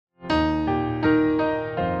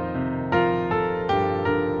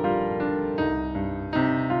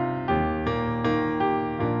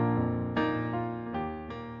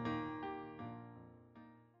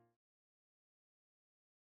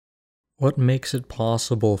What makes it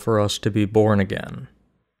possible for us to be born again?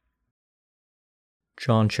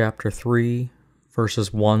 John chapter 3,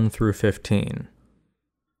 verses 1 through 15.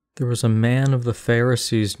 There was a man of the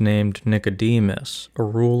Pharisees named Nicodemus, a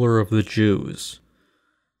ruler of the Jews.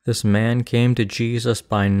 This man came to Jesus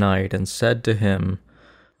by night and said to him,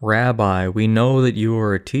 "Rabbi, we know that you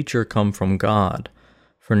are a teacher come from God,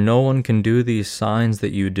 for no one can do these signs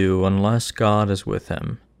that you do unless God is with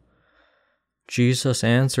him." Jesus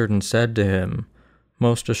answered and said to him,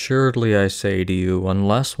 "Most assuredly I say to you,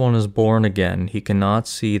 unless one is born again, he cannot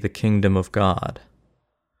see the kingdom of God."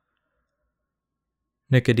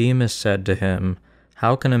 Nicodemus said to him,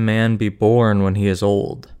 "How can a man be born when he is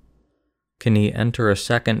old? Can he enter a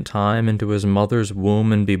second time into his mother's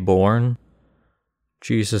womb and be born?"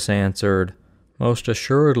 Jesus answered, "Most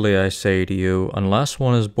assuredly I say to you, unless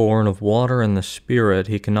one is born of water and the Spirit,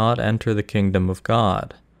 he cannot enter the kingdom of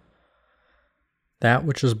God. That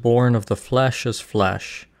which is born of the flesh is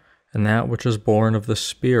flesh, and that which is born of the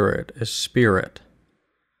Spirit is spirit.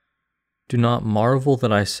 Do not marvel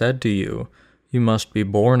that I said to you, you must be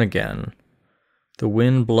born again. The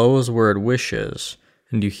wind blows where it wishes,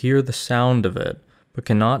 and you hear the sound of it, but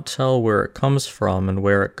cannot tell where it comes from and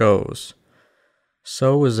where it goes.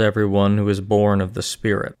 So is everyone who is born of the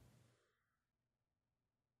Spirit."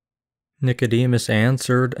 Nicodemus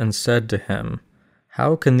answered and said to him,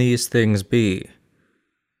 "How can these things be?"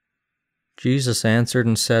 Jesus answered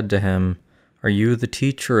and said to him, "Are you the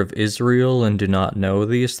teacher of Israel and do not know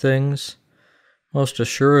these things? Most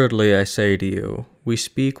assuredly I say to you, we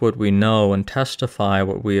speak what we know and testify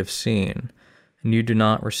what we have seen, and you do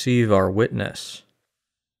not receive our witness.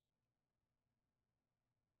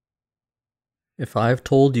 If I have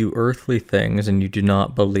told you earthly things and you do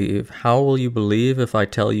not believe, how will you believe if I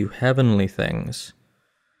tell you heavenly things?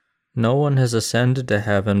 No one has ascended to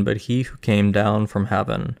heaven but he who came down from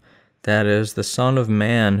heaven, that is, the Son of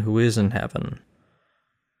Man who is in heaven.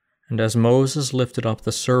 And as Moses lifted up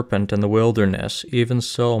the serpent in the wilderness, even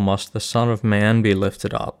so must the Son of Man be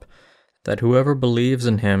lifted up, that whoever believes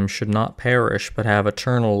in him should not perish but have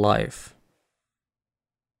eternal life."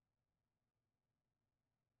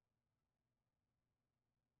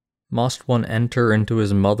 Must one enter into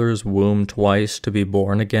his mother's womb twice to be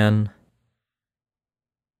born again?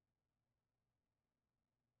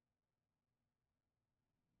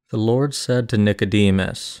 The Lord said to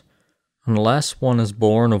Nicodemus, "Unless one is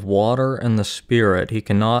born of water and the Spirit, he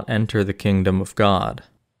cannot enter the kingdom of God."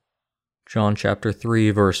 John chapter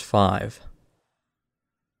 3, verse 5.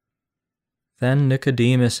 Then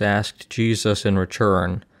Nicodemus asked Jesus in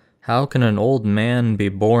return, "How can an old man be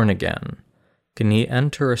born again? Can he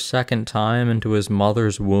enter a second time into his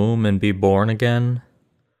mother's womb and be born again?"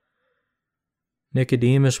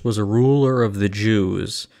 Nicodemus was a ruler of the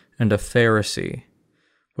Jews and a Pharisee,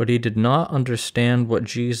 but he did not understand what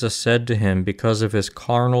Jesus said to him because of his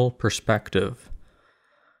carnal perspective.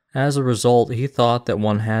 As a result, he thought that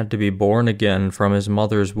one had to be born again from his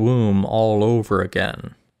mother's womb all over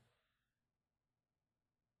again.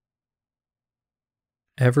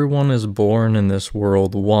 Everyone is born in this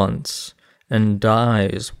world once, and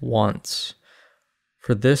dies once,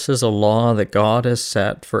 for this is a law that God has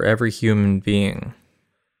set for every human being.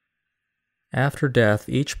 After death,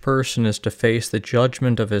 each person is to face the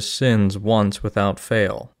judgment of his sins once without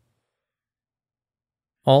fail.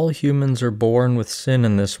 All humans are born with sin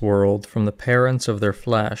in this world from the parents of their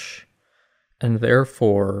flesh, and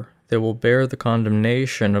therefore they will bear the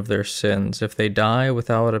condemnation of their sins if they die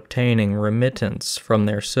without obtaining remittance from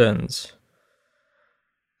their sins.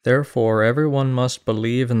 Therefore, everyone must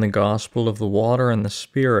believe in the gospel of the water and the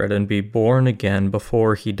Spirit and be born again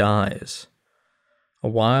before he dies. A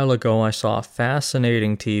while ago I saw a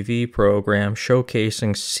fascinating TV program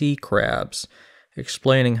showcasing sea crabs,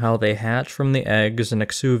 explaining how they hatch from the eggs and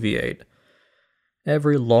exuviate.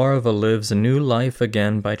 Every larva lives a new life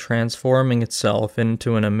again by transforming itself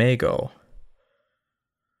into an imago.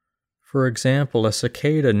 For example, a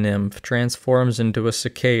cicada nymph transforms into a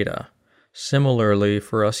cicada. Similarly,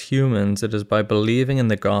 for us humans, it is by believing in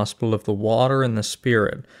the gospel of the water and the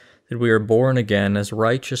Spirit that we are born again as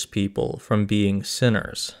righteous people from being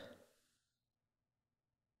sinners.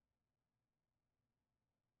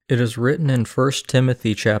 It is written in 1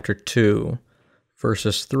 Timothy chapter 2,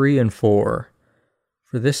 verses 3 and 4,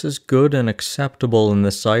 "For this is good and acceptable in the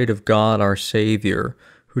sight of God our Savior,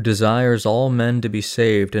 who desires all men to be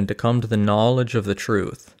saved and to come to the knowledge of the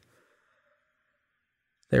truth.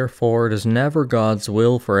 Therefore, it is never God's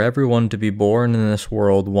will for everyone to be born in this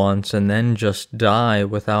world once and then just die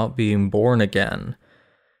without being born again.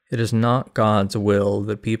 It is not God's will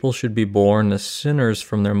that people should be born as sinners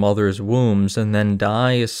from their mother's wombs and then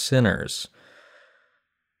die as sinners.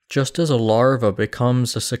 Just as a larva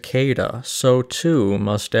becomes a cicada, so too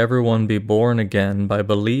must everyone be born again by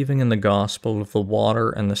believing in the gospel of the water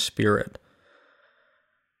and the Spirit.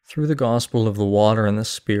 Through the gospel of the water and the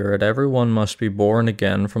Spirit, everyone must be born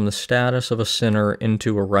again from the status of a sinner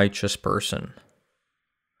into a righteous person.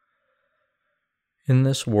 In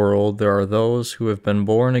this world, there are those who have been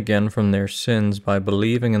born again from their sins by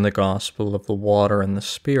believing in the gospel of the water and the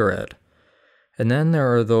Spirit, and then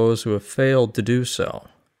there are those who have failed to do so.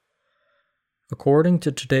 According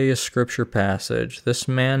to today's scripture passage, this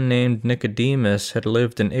man named Nicodemus had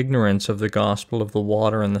lived in ignorance of the gospel of the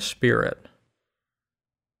water and the Spirit.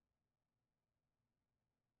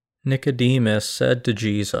 Nicodemus said to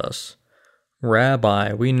Jesus,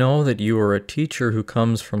 "Rabbi, we know that you are a teacher who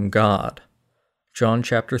comes from God." John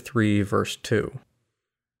chapter 3, verse 2.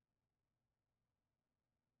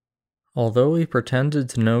 Although he pretended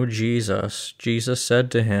to know Jesus, Jesus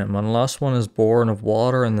said to him, "Unless one is born of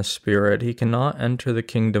water and the Spirit, he cannot enter the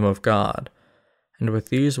kingdom of God." And with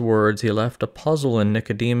these words he left a puzzle in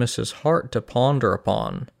Nicodemus's heart to ponder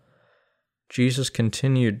upon. Jesus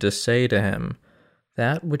continued to say to him,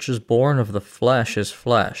 "That which is born of the flesh is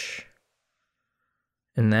flesh,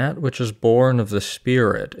 and that which is born of the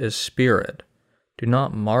Spirit is spirit. Do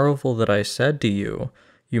not marvel that I said to you,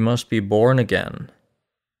 you must be born again."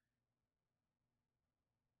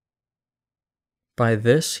 By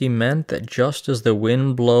this he meant that just as the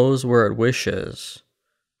wind blows where it wishes,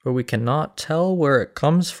 but we cannot tell where it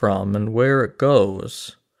comes from and where it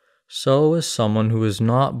goes, so is someone who is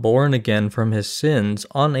not born again from his sins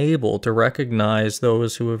unable to recognize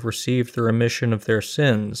those who have received the remission of their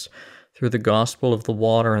sins through the gospel of the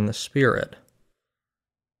water and the Spirit.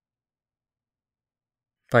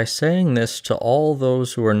 By saying this to all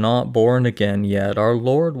those who are not born again yet, our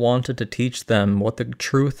Lord wanted to teach them what the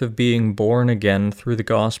truth of being born again through the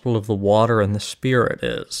gospel of the water and the Spirit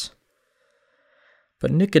is.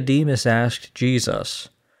 But Nicodemus asked Jesus,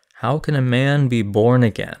 "How can a man be born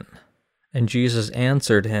again?" And Jesus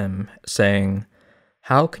answered him, saying,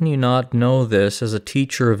 "How can you not know this as a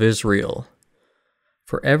teacher of Israel?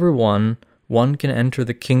 For one can enter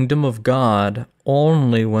the kingdom of God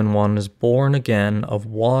only when one is born again of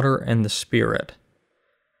water and the Spirit."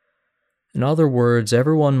 In other words,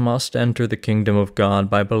 everyone must enter the kingdom of God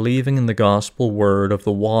by believing in the gospel word of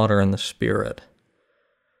the water and the Spirit.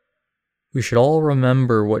 We should all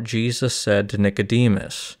remember what Jesus said to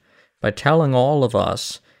Nicodemus by telling all of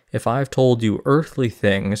us, "If I've told you earthly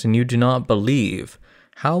things and you do not believe,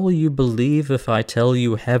 how will you believe if I tell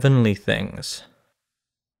you heavenly things?"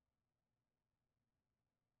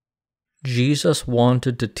 Jesus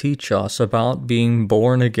wanted to teach us about being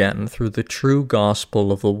born again through the true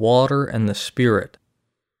gospel of the water and the Spirit.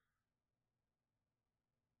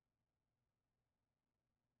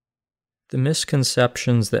 The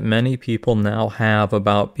misconceptions that many people now have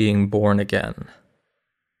about being born again.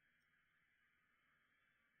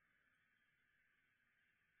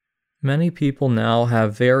 Many people now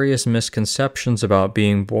have various misconceptions about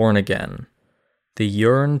being born again. They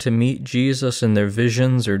yearn to meet Jesus in their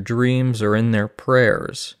visions or dreams or in their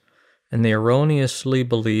prayers, and they erroneously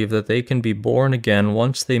believe that they can be born again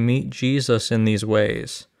once they meet Jesus in these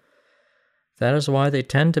ways. That is why they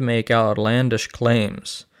tend to make outlandish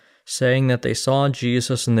claims, saying that they saw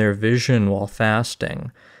Jesus in their vision while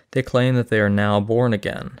fasting. They claim that they are now born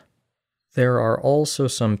again. There are also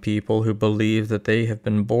some people who believe that they have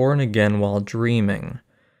been born again while dreaming.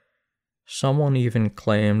 Someone even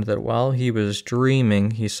claimed that while he was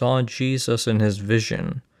dreaming, he saw Jesus in his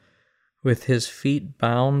vision, with his feet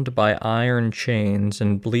bound by iron chains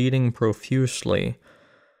and bleeding profusely,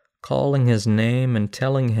 calling his name and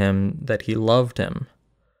telling him that he loved him.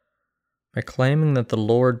 By claiming that the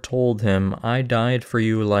Lord told him, "I died for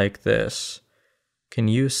you like this. Can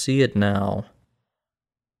you see it now?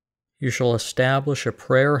 You shall establish a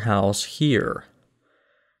prayer house here."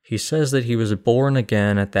 He says that he was born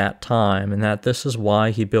again at that time and that this is why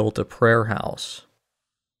he built a prayer house.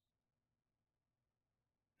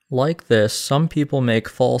 Like this, some people make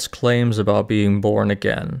false claims about being born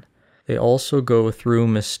again. They also go through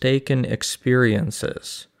mistaken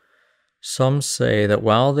experiences. Some say that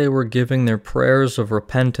while they were giving their prayers of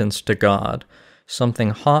repentance to God, something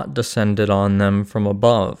hot descended on them from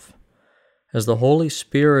above. As the Holy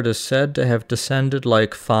Spirit is said to have descended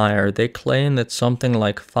like fire, they claim that something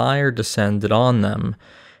like fire descended on them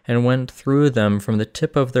and went through them from the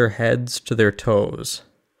tip of their heads to their toes.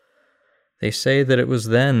 They say that it was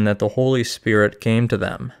then that the Holy Spirit came to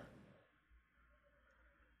them.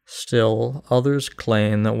 Still, others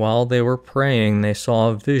claim that while they were praying they saw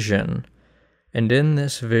a vision, and in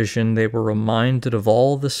this vision they were reminded of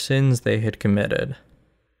all the sins they had committed,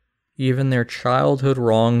 even their childhood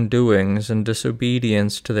wrongdoings and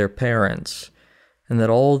disobedience to their parents, and that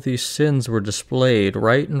all these sins were displayed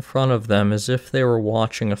right in front of them as if they were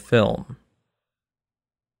watching a film.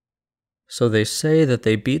 So they say that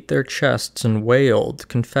they beat their chests and wailed,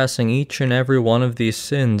 confessing each and every one of these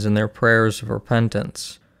sins in their prayers of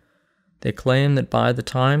repentance. They claim that by the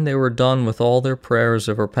time they were done with all their prayers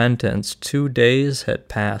of repentance, 2 days had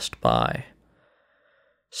passed by.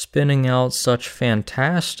 Spinning out such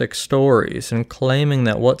fantastic stories and claiming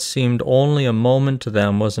that what seemed only a moment to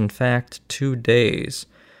them was in fact 2 days,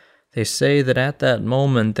 they say that at that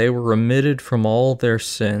moment they were remitted from all their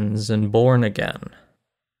sins and born again.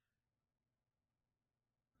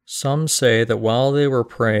 Some say that while they were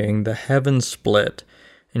praying, the heavens split,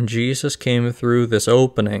 and Jesus came through this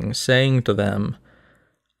opening, saying to them,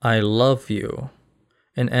 "I love you,"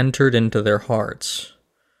 and entered into their hearts.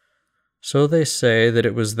 So they say that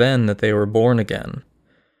it was then that they were born again.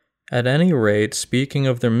 At any rate, speaking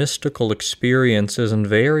of their mystical experiences in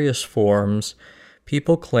various forms,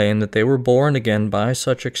 people claim that they were born again by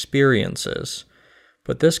such experiences.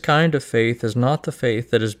 But this kind of faith is not the faith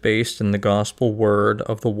that is based in the gospel word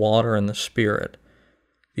of the water and the Spirit.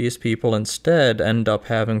 These people instead end up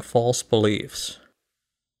having false beliefs.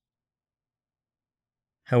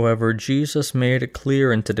 However, Jesus made it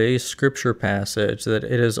clear in today's scripture passage that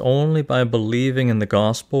it is only by believing in the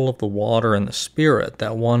gospel of the water and the Spirit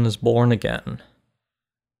that one is born again.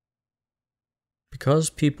 Because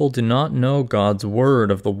people do not know God's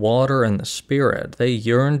word of the water and the Spirit, they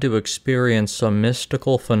yearn to experience some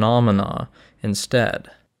mystical phenomena instead.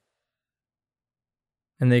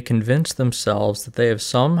 And they convince themselves that they have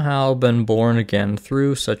somehow been born again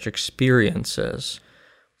through such experiences.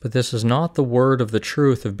 But this is not the word of the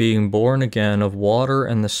truth of being born again of water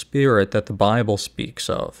and the Spirit that the Bible speaks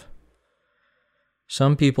of.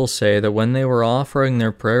 Some people say that when they were offering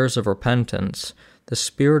their prayers of repentance, the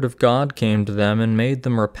Spirit of God came to them and made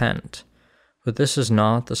them repent. But this is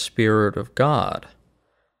not the Spirit of God.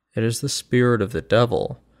 It is the spirit of the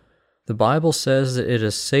devil. The Bible says that it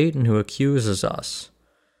is Satan who accuses us.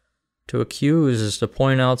 To accuse is to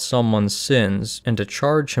point out someone's sins and to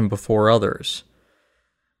charge him before others.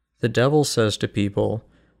 The devil says to people,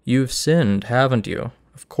 "You've sinned, haven't you?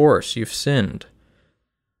 Of course, you've sinned."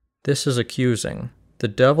 This is accusing. The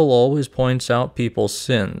devil always points out people's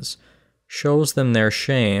sins, shows them their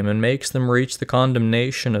shame, and makes them reach the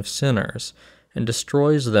condemnation of sinners, and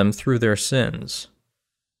destroys them through their sins.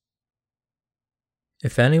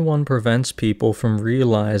 If anyone prevents people from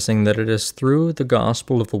realizing that it is through the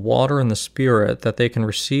gospel of the water and the Spirit that they can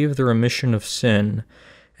receive the remission of sin,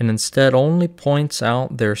 and instead only points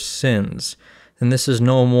out their sins, then this is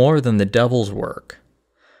no more than the devil's work.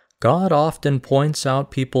 God often points out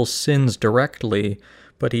people's sins directly,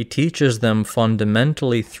 but he teaches them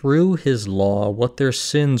fundamentally through his law what their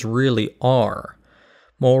sins really are.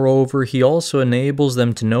 Moreover, he also enables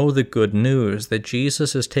them to know the good news that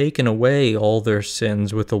Jesus has taken away all their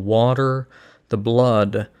sins with the water, the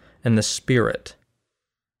blood, and the Spirit.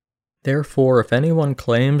 Therefore, if anyone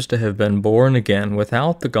claims to have been born again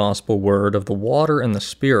without the gospel word of the water and the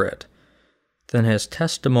Spirit, then his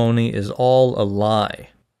testimony is all a lie.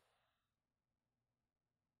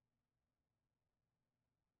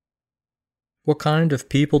 What kind of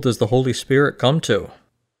people does the Holy Spirit come to?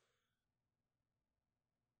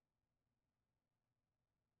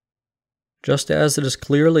 Just as it is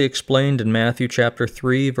clearly explained in Matthew chapter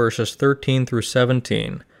 3, verses 13 through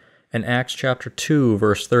 17, and Acts chapter 2,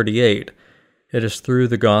 verse 38, it is through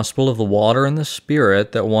the gospel of the water and the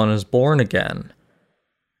Spirit that one is born again.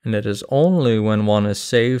 And it is only when one is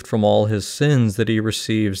saved from all his sins that he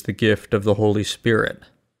receives the gift of the Holy Spirit.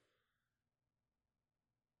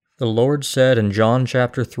 The Lord said in John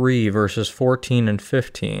chapter 3, verses 14 and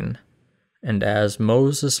 15, "And as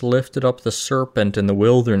Moses lifted up the serpent in the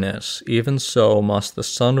wilderness, even so must the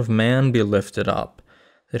Son of Man be lifted up,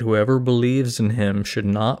 that whoever believes in him should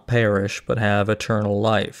not perish but have eternal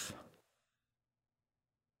life."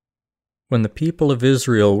 When the people of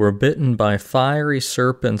Israel were bitten by fiery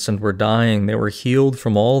serpents and were dying, they were healed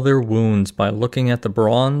from all their wounds by looking at the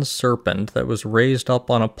bronze serpent that was raised up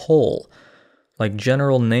on a pole, like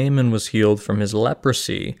General Naaman was healed from his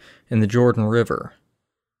leprosy in the Jordan River.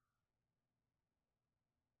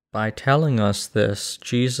 By telling us this,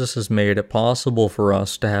 Jesus has made it possible for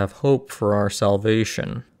us to have hope for our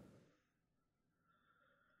salvation.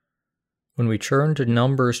 When we turn to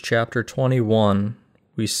Numbers chapter 21,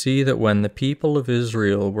 we see that when the people of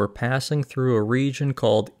Israel were passing through a region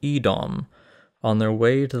called Edom, on their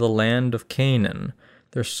way to the land of Canaan,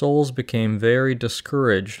 their souls became very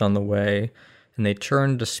discouraged on the way, and they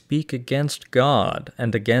turned to speak against God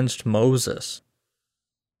and against Moses.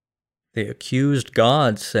 They accused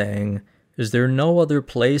God, saying, "Is there no other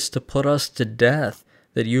place to put us to death,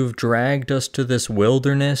 that you've dragged us to this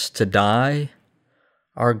wilderness to die?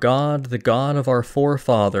 Our God, the God of our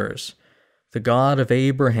forefathers, the God of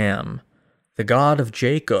Abraham, the God of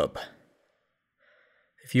Jacob.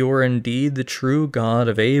 If you are indeed the true God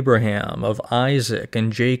of Abraham, of Isaac,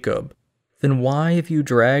 and Jacob, then why have you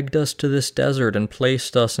dragged us to this desert and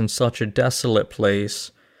placed us in such a desolate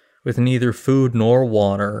place, with neither food nor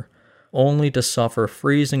water, only to suffer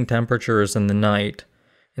freezing temperatures in the night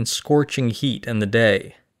and scorching heat in the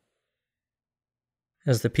day?"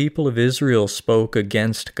 As the people of Israel spoke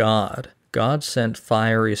against God, God sent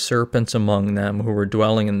fiery serpents among them who were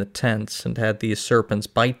dwelling in the tents, and had these serpents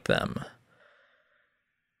bite them.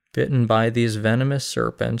 Bitten by these venomous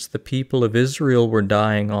serpents, the people of Israel were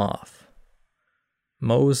dying off.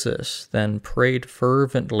 Moses then prayed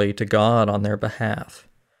fervently to God on their behalf.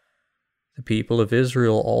 The people of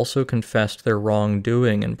Israel also confessed their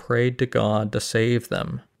wrongdoing and prayed to God to save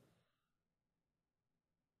them.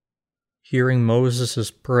 Hearing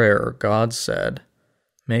Moses' prayer, God said,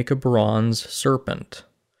 "Make a bronze serpent,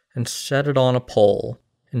 and set it on a pole,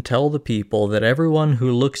 and tell the people that everyone who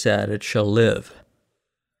looks at it shall live."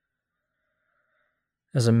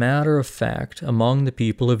 As a matter of fact, among the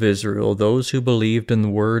people of Israel, those who believed in the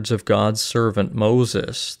words of God's servant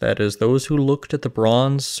Moses, that is, those who looked at the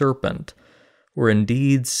bronze serpent, were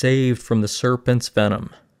indeed saved from the serpent's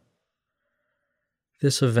venom.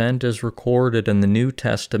 This event is recorded in the New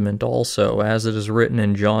Testament also, as it is written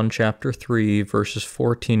in John chapter 3, verses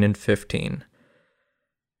 14 and 15.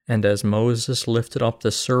 "And as Moses lifted up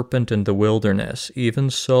the serpent in the wilderness, even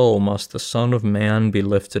so must the Son of Man be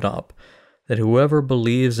lifted up, that whoever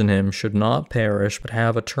believes in him should not perish but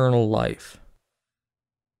have eternal life."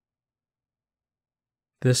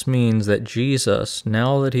 This means that Jesus,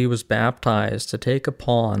 now that he was baptized to take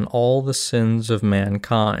upon all the sins of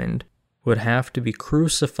mankind, would have to be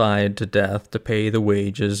crucified to death to pay the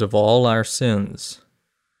wages of all our sins.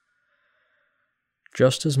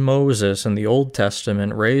 Just as Moses in the Old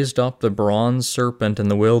Testament raised up the bronze serpent in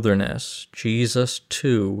the wilderness, Jesus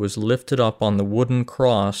too was lifted up on the wooden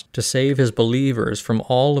cross to save his believers from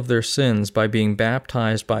all of their sins by being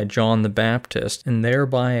baptized by John the Baptist, and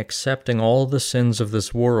thereby accepting all the sins of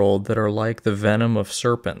this world that are like the venom of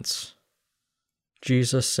serpents.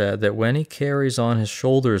 Jesus said that when he carries on his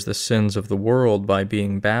shoulders the sins of the world by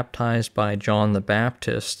being baptized by John the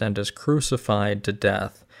Baptist and is crucified to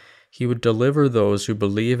death, he would deliver those who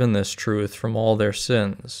believe in this truth from all their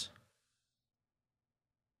sins.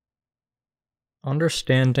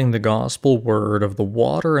 Understanding the gospel word of the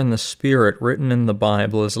water and the Spirit written in the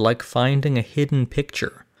Bible is like finding a hidden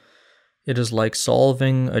picture. It is like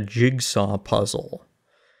solving a jigsaw puzzle.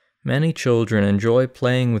 Many children enjoy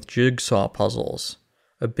playing with jigsaw puzzles.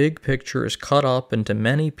 A big picture is cut up into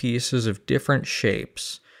many pieces of different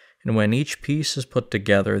shapes, and when each piece is put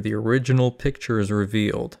together, the original picture is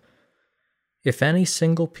revealed. If any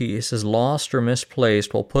single piece is lost or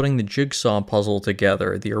misplaced while putting the jigsaw puzzle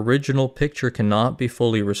together, the original picture cannot be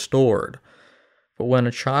fully restored. But when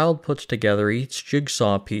a child puts together each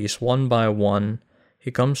jigsaw piece one by one,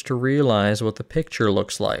 he comes to realize what the picture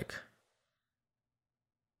looks like.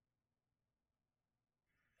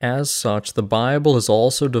 As such, the Bible is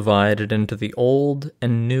also divided into the Old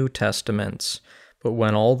and New Testaments, but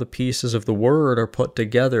when all the pieces of the Word are put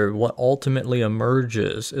together, what ultimately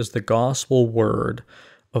emerges is the gospel word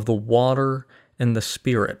of the water and the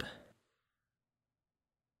Spirit.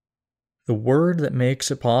 The word that makes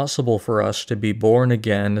it possible for us to be born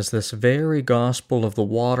again is this very gospel of the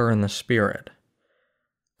water and the Spirit.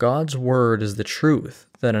 God's word is the truth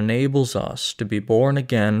that enables us to be born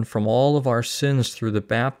again from all of our sins through the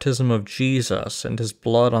baptism of Jesus and his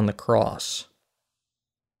blood on the cross.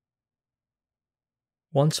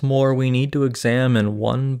 Once more, we need to examine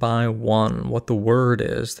one by one what the word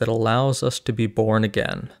is that allows us to be born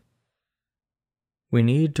again. We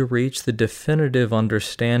need to reach the definitive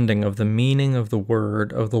understanding of the meaning of the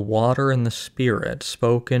word of the water and the Spirit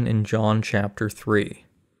spoken in John chapter 3.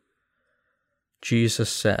 Jesus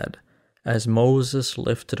said, "As Moses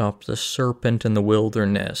lifted up the serpent in the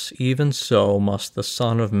wilderness, even so must the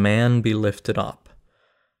Son of Man be lifted up."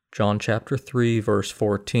 John chapter 3, verse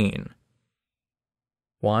 14.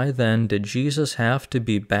 Why then did Jesus have to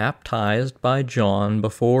be baptized by John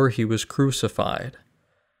before he was crucified?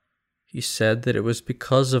 He said that it was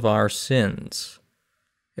because of our sins.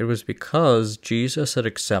 It was because Jesus had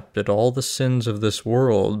accepted all the sins of this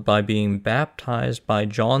world by being baptized by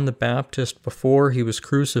John the Baptist before he was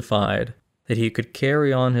crucified that he could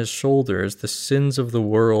carry on his shoulders the sins of the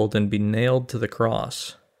world and be nailed to the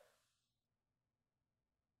cross.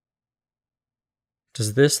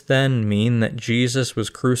 Does this then mean that Jesus was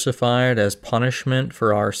crucified as punishment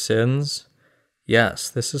for our sins? Yes,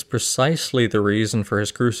 this is precisely the reason for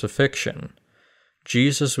his crucifixion.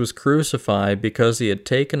 Jesus was crucified because he had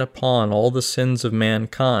taken upon all the sins of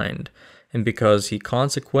mankind, and because he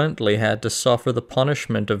consequently had to suffer the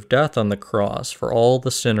punishment of death on the cross for all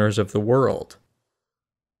the sinners of the world.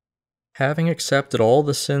 Having accepted all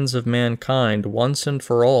the sins of mankind once and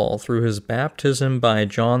for all through his baptism by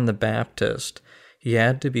John the Baptist, he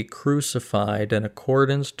had to be crucified in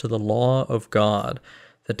accordance to the law of God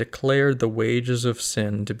that declared the wages of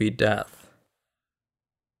sin to be death.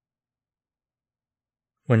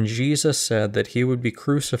 When Jesus said that he would be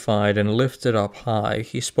crucified and lifted up high,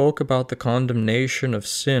 he spoke about the condemnation of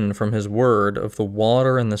sin from his word of the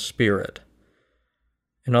water and the Spirit.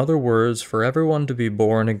 In other words, for everyone to be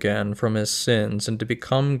born again from his sins and to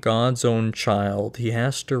become God's own child, he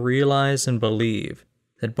has to realize and believe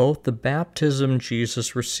that both the baptism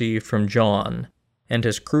Jesus received from John and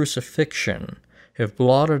his crucifixion have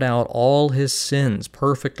blotted out all his sins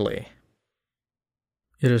perfectly.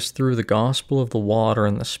 It is through the gospel of the water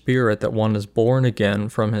and the Spirit that one is born again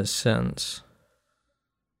from his sins.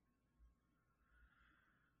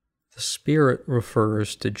 The Spirit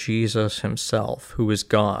refers to Jesus himself, who is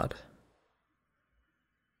God.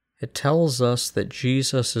 It tells us that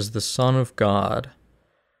Jesus is the Son of God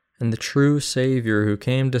and the true Savior who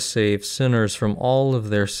came to save sinners from all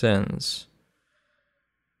of their sins.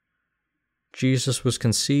 Jesus was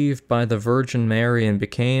conceived by the Virgin Mary and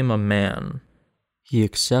became a man. He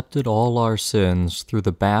accepted all our sins through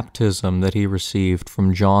the baptism that he received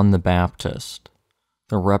from John the Baptist,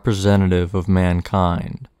 the representative of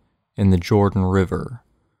mankind, in the Jordan River.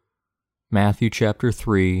 Matthew chapter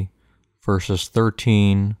 3, verses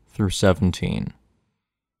 13 through 17.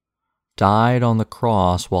 Died on the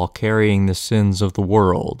cross while carrying the sins of the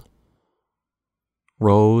world,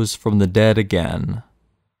 rose from the dead again,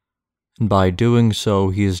 and by doing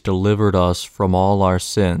so he has delivered us from all our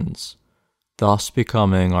sins, thus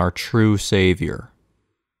becoming our true Savior.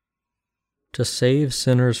 To save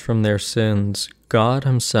sinners from their sins, God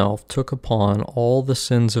himself took upon all the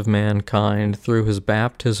sins of mankind through his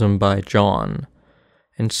baptism by John,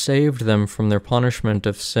 and saved them from their punishment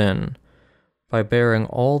of sin by bearing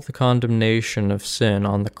all the condemnation of sin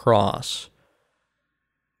on the cross.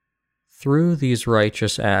 Through these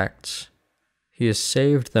righteous acts, he has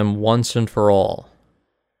saved them once and for all.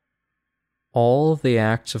 All of the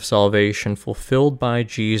acts of salvation fulfilled by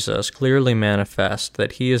Jesus clearly manifest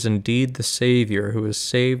that he is indeed the Savior who has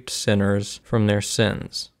saved sinners from their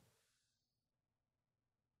sins.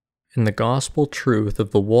 In the gospel truth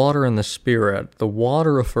of the water and the Spirit, the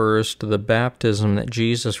water refers to the baptism that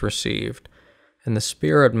Jesus received, and the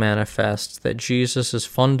Spirit manifests that Jesus is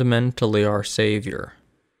fundamentally our Savior.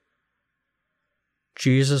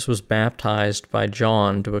 Jesus was baptized by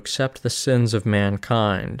John to accept the sins of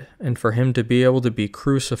mankind, and for him to be able to be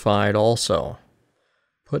crucified also.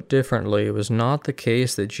 Put differently, it was not the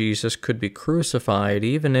case that Jesus could be crucified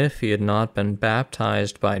even if he had not been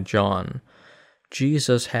baptized by John.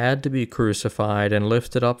 Jesus had to be crucified and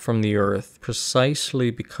lifted up from the earth precisely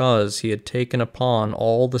because he had taken upon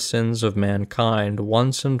all the sins of mankind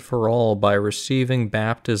once and for all by receiving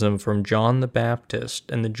baptism from John the Baptist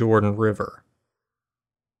in the Jordan River.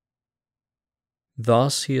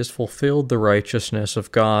 Thus he has fulfilled the righteousness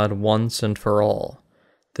of God once and for all.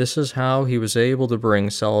 This is how he was able to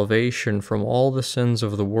bring salvation from all the sins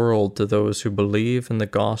of the world to those who believe in the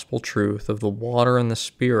gospel truth of the water and the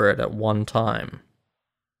Spirit at one time.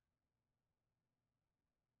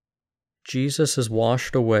 Jesus has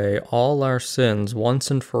washed away all our sins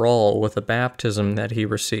once and for all with the baptism that he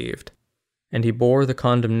received, and he bore the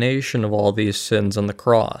condemnation of all these sins on the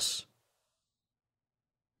cross.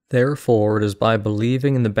 Therefore, it is by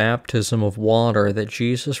believing in the baptism of water that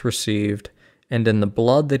Jesus received and in the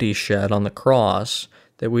blood that he shed on the cross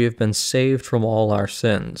that we have been saved from all our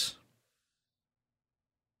sins.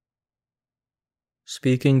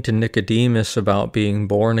 Speaking to Nicodemus about being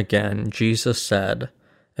born again, Jesus said,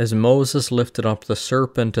 "As Moses lifted up the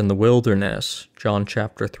serpent in the wilderness," John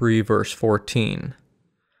chapter 3, verse 14.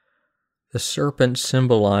 The serpent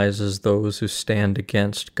symbolizes those who stand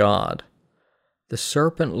against God. The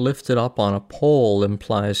serpent lifted up on a pole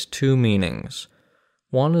implies two meanings.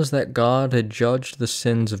 One is that God had judged the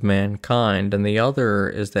sins of mankind, and the other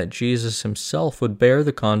is that Jesus himself would bear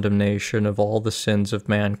the condemnation of all the sins of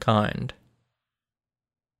mankind.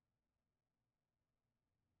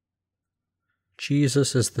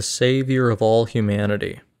 Jesus is the Savior of all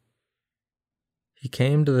humanity. He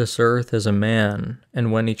came to this earth as a man,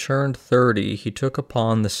 and when he turned 30, he took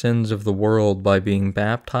upon the sins of the world by being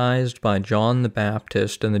baptized by John the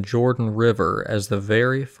Baptist in the Jordan River as the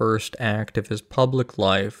very first act of his public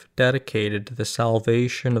life dedicated to the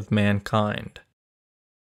salvation of mankind.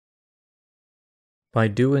 By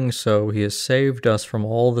doing so, he has saved us from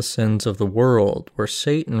all the sins of the world, where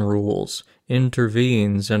Satan rules,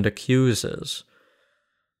 intervenes, and accuses.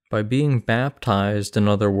 By being baptized, in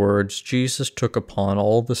other words, Jesus took upon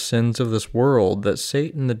all the sins of this world that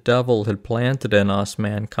Satan the devil had planted in us,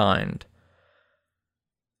 mankind.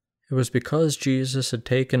 It was because Jesus had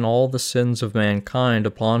taken all the sins of mankind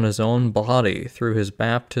upon his own body through his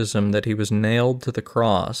baptism that he was nailed to the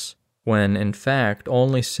cross, when, in fact,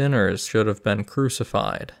 only sinners should have been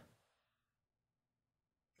crucified.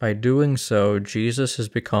 By doing so, Jesus has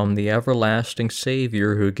become the everlasting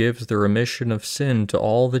Savior who gives the remission of sin to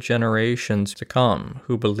all the generations to come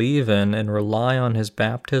who believe in and rely on his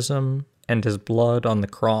baptism and his blood on the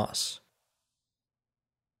cross.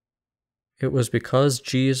 It was because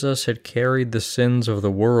Jesus had carried the sins of the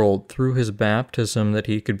world through his baptism that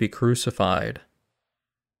he could be crucified.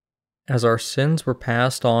 As our sins were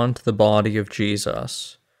passed on to the body of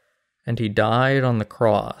Jesus, and he died on the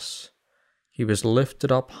cross, he was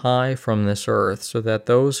lifted up high from this earth so that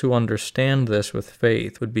those who understand this with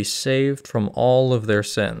faith would be saved from all of their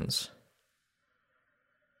sins.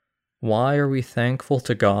 Why are we thankful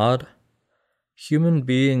to God? Human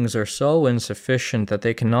beings are so insufficient that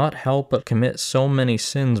they cannot help but commit so many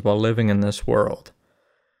sins while living in this world.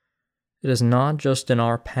 It is not just in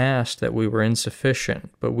our past that we were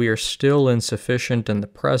insufficient, but we are still insufficient in the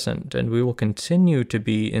present, and we will continue to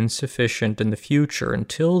be insufficient in the future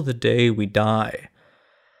until the day we die.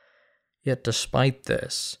 Yet despite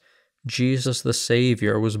this, Jesus the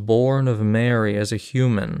Savior was born of Mary as a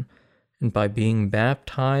human, and by being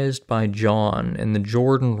baptized by John in the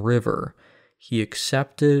Jordan River, he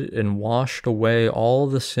accepted and washed away all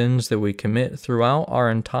the sins that we commit throughout our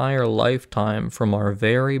entire lifetime from our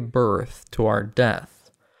very birth to our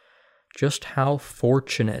death. Just how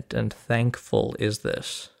fortunate and thankful is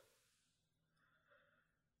this?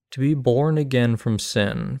 To be born again from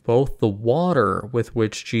sin, both the water with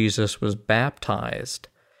which Jesus was baptized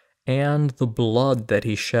and the blood that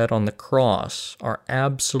he shed on the cross are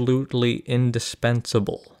absolutely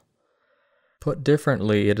indispensable. Put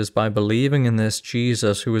differently, it is by believing in this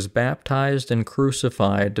Jesus who was baptized and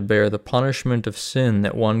crucified to bear the punishment of sin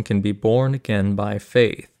that one can be born again by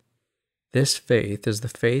faith. This faith is the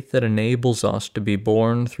faith that enables us to be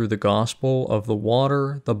born through the gospel of the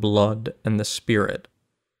water, the blood, and the Spirit.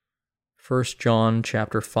 1 John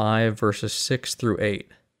chapter 5, verses 6 through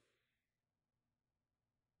 8.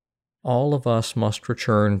 All of us must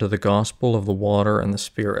return to the gospel of the water and the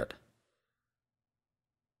Spirit.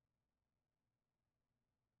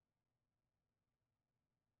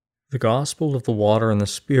 The gospel of the water and the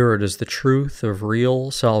Spirit is the truth of real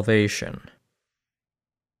salvation.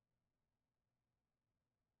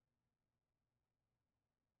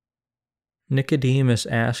 Nicodemus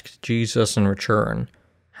asked Jesus in return,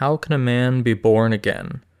 "How can a man be born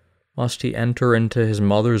again? Must he enter into his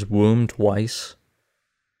mother's womb twice?"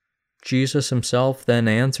 Jesus himself then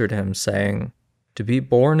answered him, saying, "To be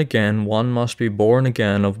born again, one must be born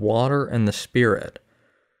again of water and the Spirit."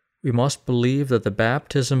 We must believe that the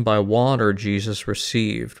baptism by water Jesus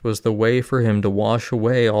received was the way for him to wash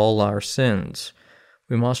away all our sins.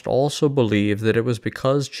 We must also believe that it was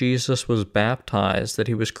because Jesus was baptized that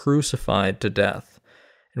he was crucified to death,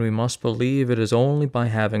 and we must believe it is only by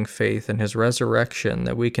having faith in his resurrection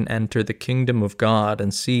that we can enter the kingdom of God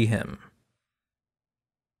and see him.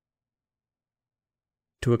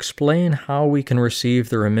 To explain how we can receive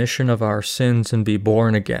the remission of our sins and be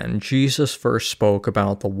born again, Jesus first spoke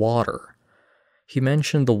about the water. He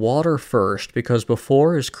mentioned the water first because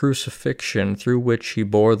before his crucifixion, through which he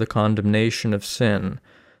bore the condemnation of sin,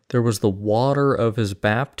 there was the water of his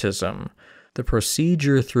baptism, the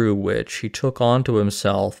procedure through which he took onto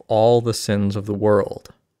himself all the sins of the world.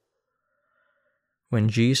 When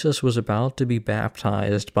Jesus was about to be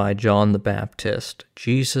baptized by John the Baptist,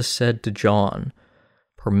 Jesus said to John,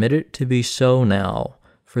 "Permit it to be so now,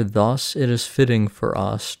 for thus it is fitting for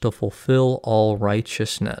us to fulfill all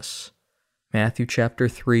righteousness." Matthew chapter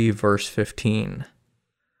 3, verse 15.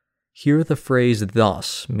 Here the phrase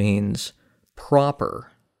 "thus" means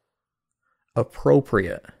proper,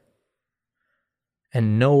 appropriate.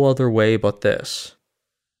 and no other way but this.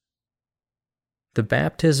 The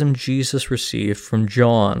baptism Jesus received from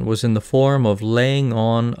John was in the form of laying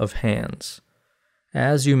on of hands.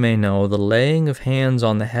 As you may know, the laying of hands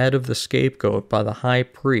on the head of the scapegoat by the high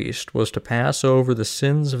priest was to pass over the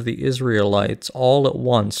sins of the Israelites all at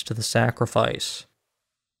once to the sacrifice.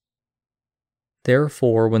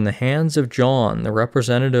 Therefore, when the hands of John, the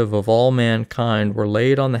representative of all mankind, were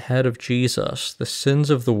laid on the head of Jesus, the sins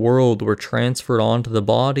of the world were transferred onto the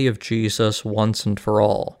body of Jesus once and for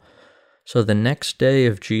all. So the next day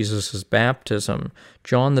of Jesus' baptism,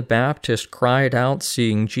 John the Baptist cried out,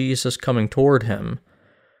 seeing Jesus coming toward him,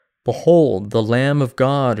 "Behold, the Lamb of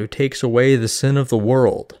God who takes away the sin of the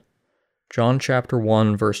world." John chapter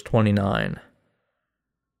 1, verse 29.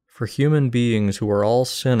 For human beings who are all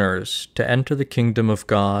sinners, to enter the kingdom of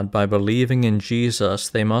God by believing in Jesus,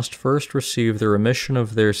 they must first receive the remission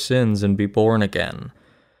of their sins and be born again.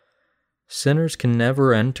 Sinners can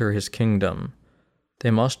never enter his kingdom.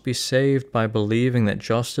 They must be saved by believing that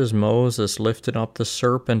just as Moses lifted up the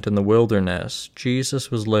serpent in the wilderness, Jesus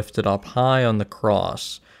was lifted up high on the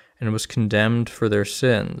cross and was condemned for their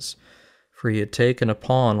sins, for he had taken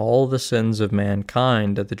upon all the sins of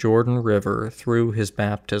mankind at the Jordan River through his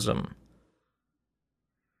baptism.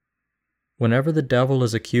 Whenever the devil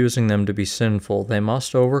is accusing them to be sinful, they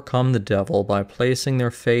must overcome the devil by placing their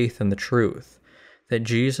faith in the truth that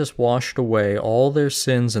Jesus washed away all their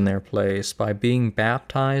sins in their place by being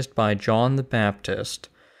baptized by John the Baptist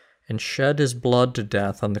and shed his blood to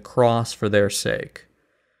death on the cross for their sake.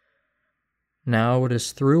 Now it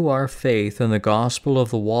is through our faith in the gospel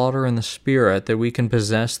of the water and the Spirit that we can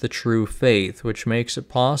possess the true faith, which makes it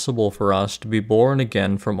possible for us to be born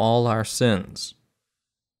again from all our sins.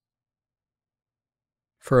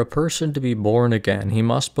 For a person to be born again, he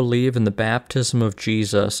must believe in the baptism of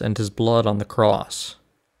Jesus and his blood on the cross.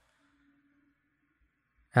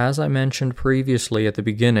 As I mentioned previously at the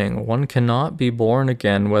beginning, one cannot be born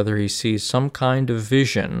again whether he sees some kind of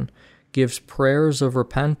vision, gives prayers of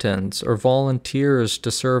repentance, or volunteers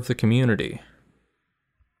to serve the community.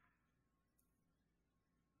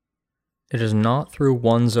 It is not through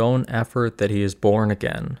one's own effort that he is born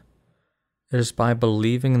again. It is by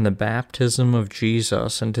believing in the baptism of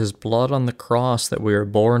Jesus and his blood on the cross that we are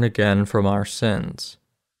born again from our sins.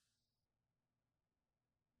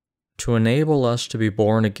 To enable us to be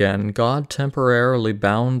born again, God temporarily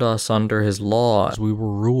bound us under his law as we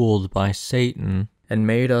were ruled by Satan and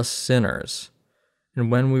made us sinners.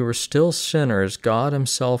 And when we were still sinners, God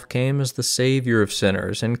himself came as the Savior of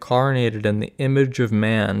sinners, incarnated in the image of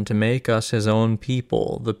man to make us his own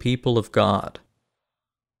people, the people of God.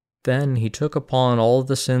 Then he took upon all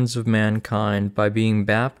the sins of mankind by being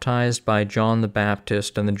baptized by John the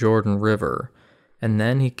Baptist in the Jordan River, and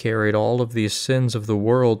then he carried all of these sins of the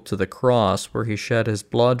world to the cross, where he shed his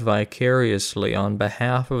blood vicariously on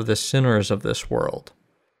behalf of the sinners of this world.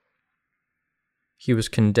 He was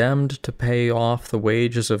condemned to pay off the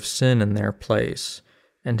wages of sin in their place,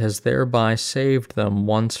 and has thereby saved them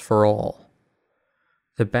once for all.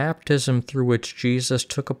 The baptism through which Jesus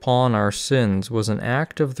took upon our sins was an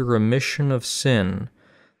act of the remission of sin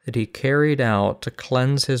that he carried out to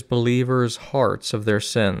cleanse his believers' hearts of their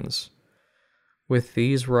sins. With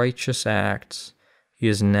these righteous acts, he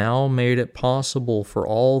has now made it possible for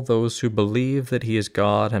all those who believe that he is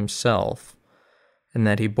God himself, and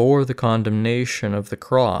that he bore the condemnation of the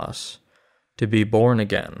cross, to be born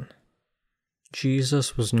again.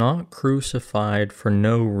 Jesus was not crucified for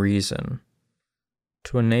no reason.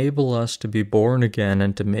 To enable us to be born again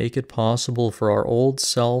and to make it possible for our old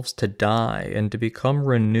selves to die and to become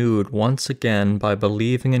renewed once again by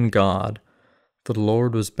believing in God, the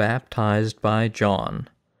Lord was baptized by John,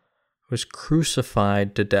 was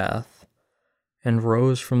crucified to death, and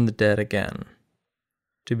rose from the dead again.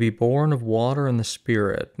 To be born of water and the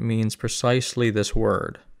Spirit means precisely this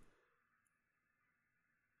word.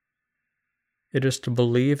 It is to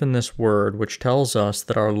believe in this word which tells us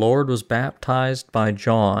that our Lord was baptized by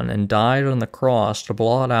John and died on the cross to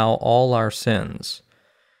blot out all our sins.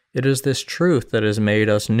 It is this truth that has made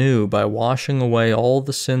us new by washing away all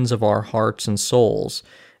the sins of our hearts and souls,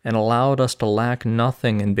 and allowed us to lack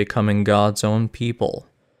nothing in becoming God's own people.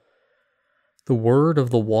 The word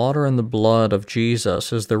of the water and the blood of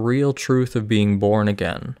Jesus is the real truth of being born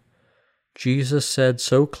again. Jesus said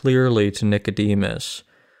so clearly to Nicodemus,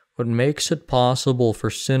 "What makes it possible for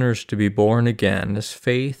sinners to be born again is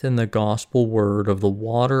faith in the gospel word of the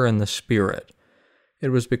water and the Spirit." It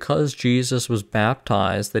was because Jesus was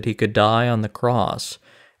baptized that he could die on the cross,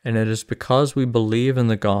 and it is because we believe in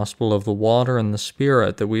the gospel of the water and the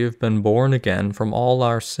Spirit that we have been born again from all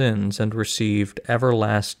our sins and received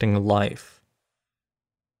everlasting life.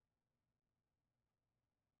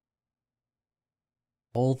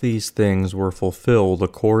 All these things were fulfilled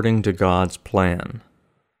according to God's plan.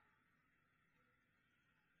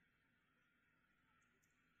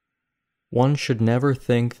 One should never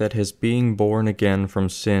think that his being born again from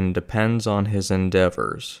sin depends on his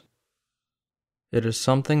endeavors. It is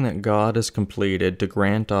something that God has completed to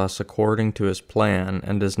grant us according to his plan,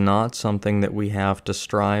 and is not something that we have to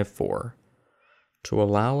strive for. To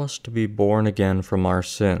allow us to be born again from our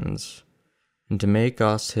sins, and to make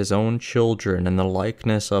us his own children in the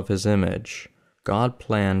likeness of his image, God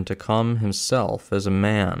planned to come himself as a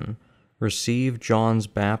man, receive John's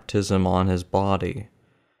baptism on his body,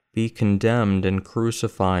 be condemned and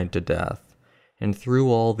crucified to death, and through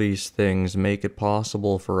all these things make it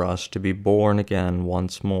possible for us to be born again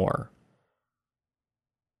once more.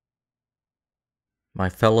 My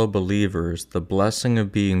fellow believers, the blessing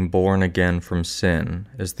of being born again from sin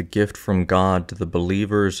is the gift from God to the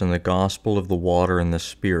believers in the gospel of the water and the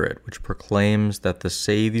Spirit, which proclaims that the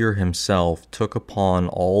Savior himself took upon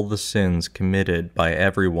all the sins committed by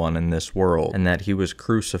everyone in this world, and that he was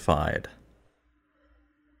crucified.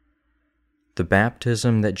 The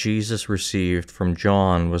baptism that Jesus received from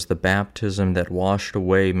John was the baptism that washed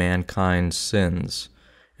away mankind's sins,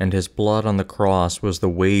 and his blood on the cross was the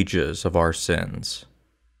wages of our sins.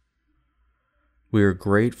 We are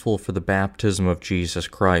grateful for the baptism of Jesus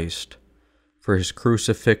Christ, for his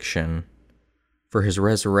crucifixion, for his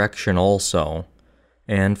resurrection also,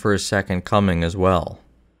 and for his second coming as well.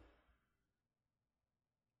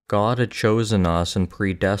 God had chosen us and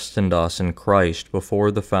predestined us in Christ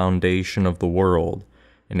before the foundation of the world,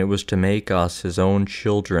 and it was to make us his own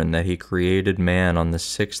children that he created man on the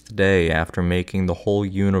 6th day after making the whole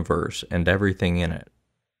universe and everything in it.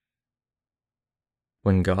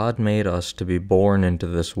 When God made us to be born into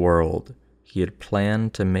this world, he had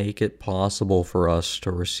planned to make it possible for us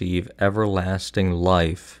to receive everlasting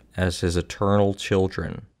life as his eternal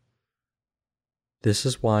children. This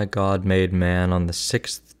is why God made man on the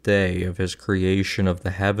 6th day of his creation of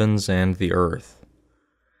the heavens and the earth.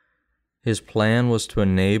 His plan was to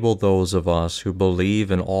enable those of us who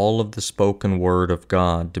believe in all of the spoken word of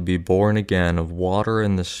God to be born again of water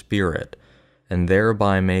and the Spirit, and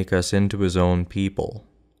thereby make us into his own people.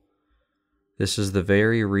 This is the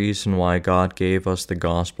very reason why God gave us the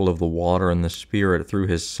gospel of the water and the Spirit through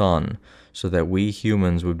his Son, so that we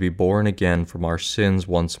humans would be born again from our sins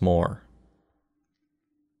once more.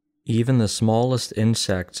 Even the smallest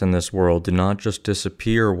insects in this world do not just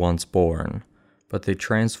disappear once born, but they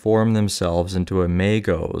transform themselves into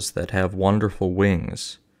imagos that have wonderful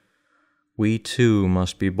wings. We too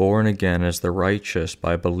must be born again as the righteous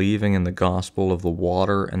by believing in the gospel of the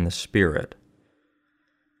water and the Spirit.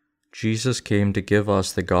 Jesus came to give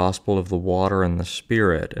us the gospel of the water and the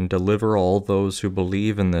Spirit and deliver all those who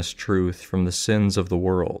believe in this truth from the sins of the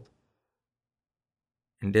world.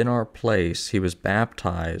 And in our place he was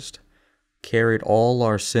baptized, carried all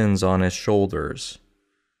our sins on his shoulders,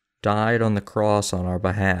 died on the cross on our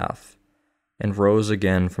behalf, and rose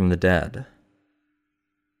again from the dead.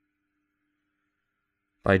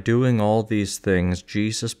 By doing all these things,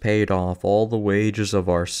 Jesus paid off all the wages of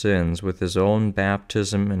our sins with his own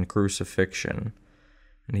baptism and crucifixion,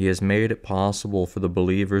 and he has made it possible for the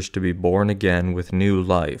believers to be born again with new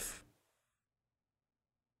life.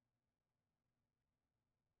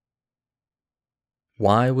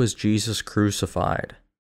 Why was Jesus crucified?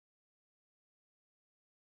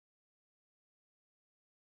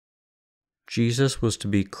 Jesus was to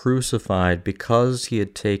be crucified because he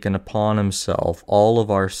had taken upon himself all of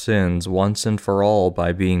our sins once and for all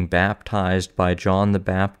by being baptized by John the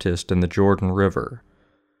Baptist in the Jordan River.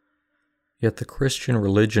 Yet the Christian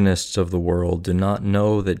religionists of the world do not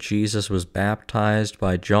know that Jesus was baptized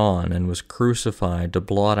by John and was crucified to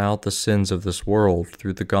blot out the sins of this world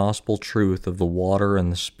through the gospel truth of the water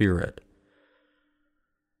and the Spirit.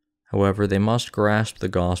 However, they must grasp the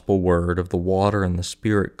gospel word of the water and the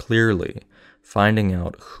Spirit clearly, finding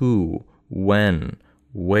out who, when,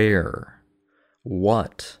 where,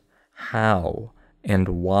 what, how, and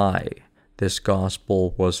why this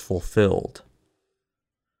gospel was fulfilled.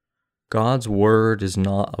 God's word is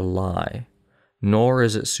not a lie, nor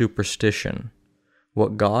is it superstition.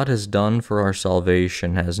 What God has done for our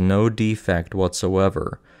salvation has no defect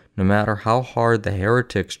whatsoever, no matter how hard the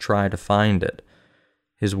heretics try to find it.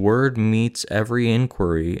 His word meets every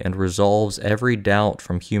inquiry and resolves every doubt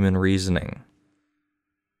from human reasoning.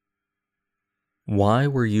 Why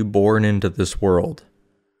were you born into this world?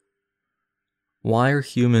 Why are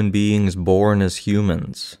human beings born as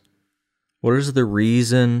humans? What is the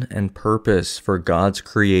reason and purpose for God's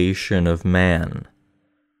creation of man?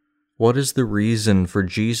 What is the reason for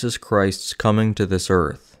Jesus Christ's coming to this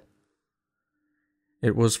earth?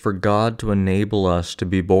 It was for God to enable us to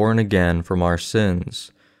be born again from our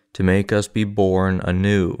sins, to make us be born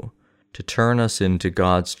anew, to turn us into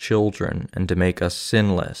God's children, and to make us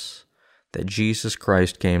sinless, that Jesus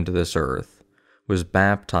Christ came to this earth, was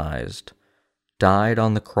baptized, died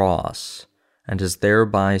on the cross, and has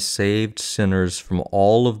thereby saved sinners from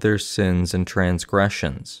all of their sins and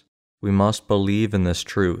transgressions. We must believe in this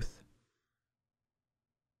truth.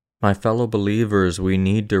 My fellow believers, we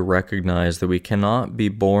need to recognize that we cannot be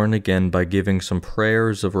born again by giving some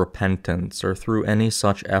prayers of repentance or through any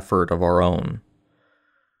such effort of our own.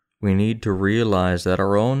 We need to realize that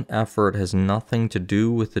our own effort has nothing to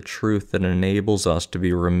do with the truth that enables us to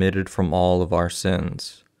be remitted from all of our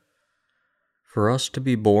sins. For us to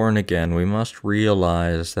be born again, we must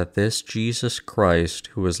realize that this Jesus Christ,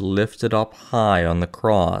 who was lifted up high on the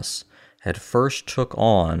cross, had first took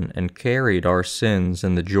on and carried our sins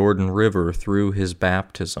in the Jordan River through his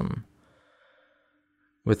baptism.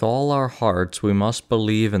 With all our hearts we must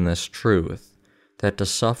believe in this truth, that to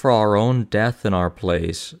suffer our own death in our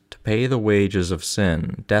place, to pay the wages of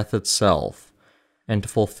sin, death itself, and to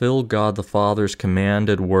fulfill God the Father's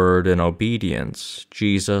commanded word in obedience,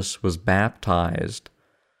 Jesus was baptized,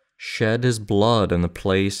 shed his blood in the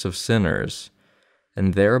place of sinners,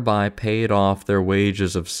 and thereby paid off their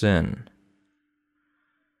wages of sin.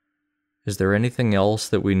 Is there anything else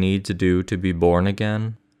that we need to do to be born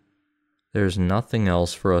again? There is nothing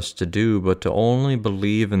else for us to do but to only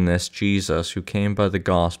believe in this Jesus who came by the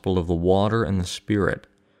gospel of the water and the Spirit.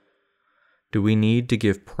 Do we need to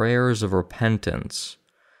give prayers of repentance,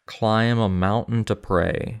 climb a mountain to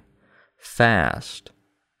pray, fast,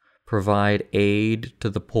 provide aid to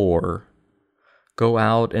the poor, go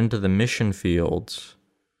out into the mission fields,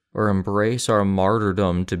 or embrace our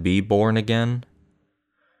martyrdom to be born again?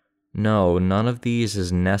 No, none of these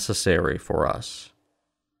is necessary for us.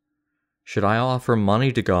 Should I offer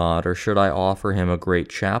money to God, or should I offer him a great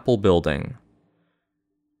chapel building?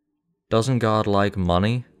 Doesn't God like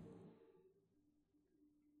money?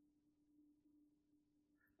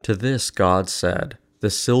 To this God said, "The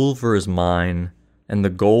silver is mine, and the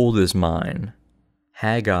gold is mine."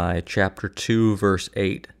 Haggai chapter 2, verse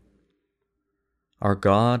 8. Our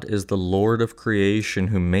God is the Lord of creation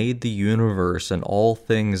who made the universe and all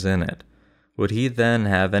things in it. Would he then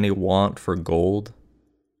have any want for gold?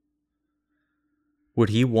 Would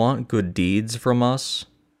he want good deeds from us?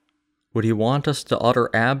 Would he want us to utter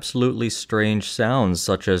absolutely strange sounds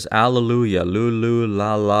such as Alleluia, Lulu,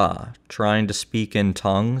 La La, trying to speak in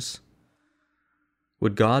tongues?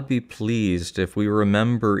 Would God be pleased if we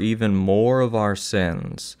remember even more of our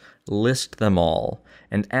sins, list them all,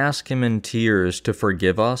 and ask him in tears to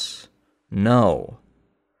forgive us? No.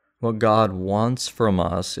 What God wants from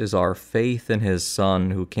us is our faith in his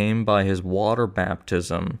Son who came by his water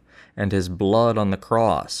baptism and his blood on the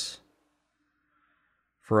cross.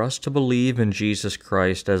 For us to believe in Jesus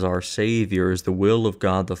Christ as our Savior is the will of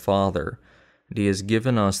God the Father, and he has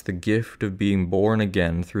given us the gift of being born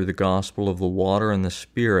again through the gospel of the water and the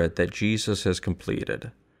Spirit that Jesus has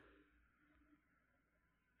completed.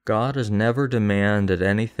 God has never demanded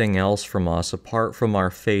anything else from us apart from our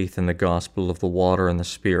faith in the gospel of the water and the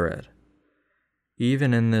Spirit.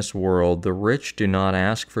 Even in this world, the rich do not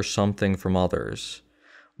ask for something from others.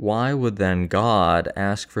 Why would then God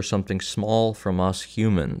ask for something small from us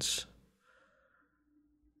humans?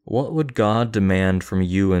 What would God demand from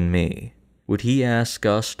you and me? Would he ask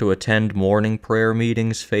us to attend morning prayer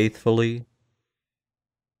meetings faithfully?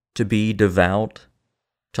 To be devout?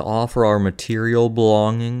 To offer our material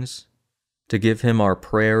belongings? To give him our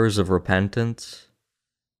prayers of repentance?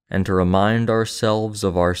 And to remind ourselves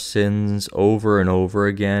of our sins over and over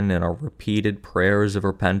again in our repeated prayers of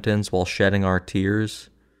repentance while shedding our tears?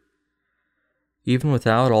 Even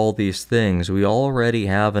without all these things, we already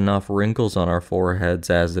have enough wrinkles on our foreheads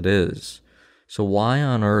as it is. So why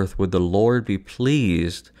on earth would the Lord be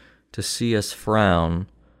pleased to see us frown,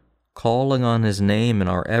 calling on his name in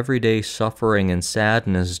our everyday suffering and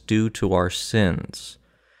sadness due to our sins?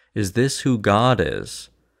 Is this who God is?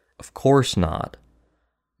 Of course not.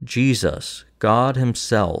 Jesus, God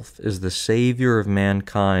himself, is the Savior of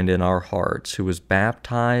mankind in our hearts, who was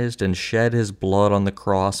baptized and shed his blood on the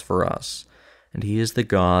cross for us, and he is the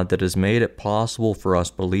God that has made it possible for us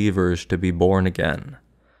believers to be born again.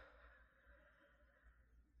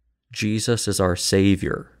 Jesus is our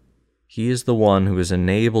Savior. He is the one who has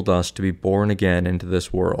enabled us to be born again into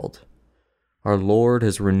this world. Our Lord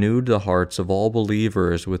has renewed the hearts of all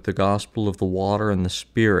believers with the gospel of the water and the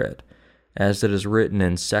Spirit, as it is written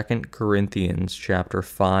in 2 Corinthians chapter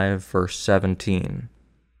 5, verse 17.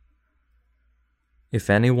 If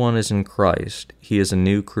anyone is in Christ, he is a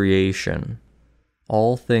new creation.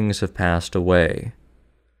 All things have passed away.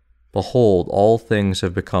 Behold, all things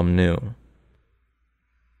have become new.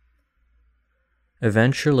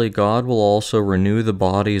 Eventually, God will also renew the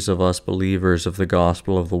bodies of us believers of the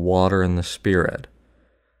gospel of the water and the Spirit.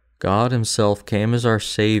 God Himself came as our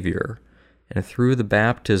Savior, and through the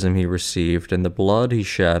baptism He received and the blood He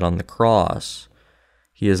shed on the cross,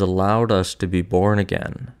 He has allowed us to be born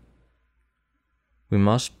again. We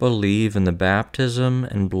must believe in the baptism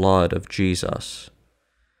and blood of Jesus.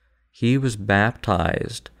 He was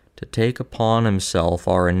baptized to take upon Himself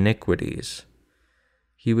our iniquities.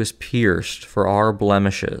 He was pierced for our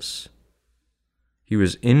blemishes. He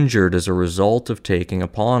was injured as a result of taking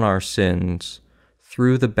upon our sins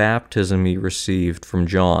through the baptism He received from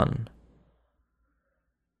John.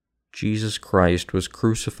 Jesus Christ was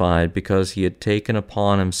crucified because He had taken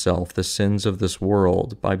upon Himself the sins of this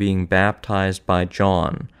world by being baptized by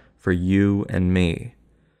John for you and me.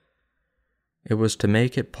 It was to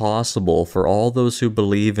make it possible for all those who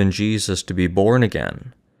believe in Jesus to be born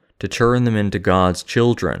again, to turn them into God's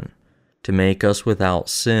children, to make us without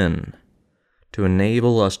sin, to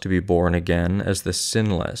enable us to be born again as the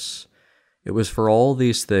sinless. It was for all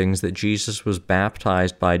these things that Jesus was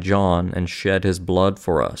baptized by John and shed His blood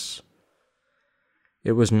for us.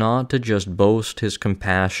 It was not to just boast His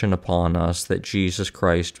compassion upon us that Jesus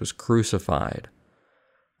Christ was crucified.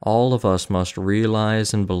 All of us must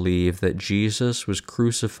realize and believe that Jesus was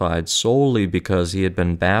crucified solely because He had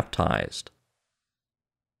been baptized.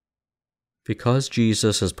 Because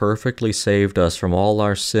Jesus has perfectly saved us from all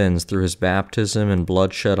our sins through His baptism and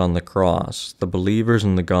bloodshed on the cross, the believers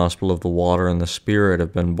in the gospel of the water and the Spirit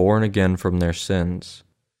have been born again from their sins.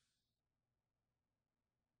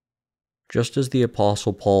 Just as the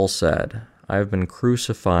Apostle Paul said, I have been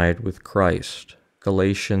crucified with Christ,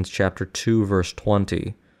 Galatians chapter 2, verse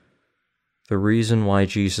 20. The reason why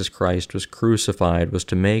Jesus Christ was crucified was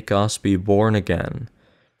to make us be born again,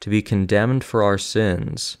 to be condemned for our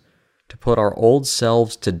sins, to put our old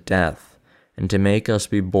selves to death, and to make us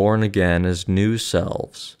be born again as new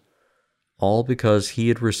selves, all because He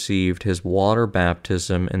had received His water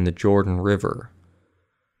baptism in the Jordan River.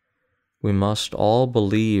 We must all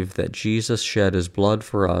believe that Jesus shed His blood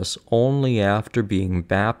for us only after being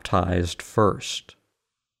baptized first.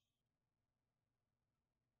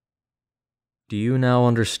 Do you now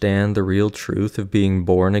understand the real truth of being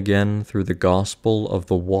born again through the gospel of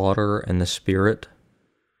the water and the Spirit?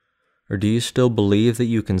 Or do you still believe that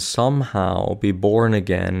you can somehow be born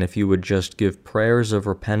again if you would just give prayers of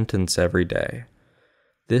repentance every day?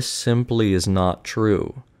 This simply is not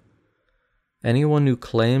true. Anyone who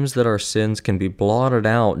claims that our sins can be blotted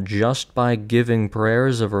out just by giving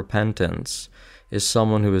prayers of repentance is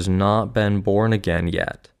someone who has not been born again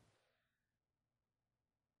yet.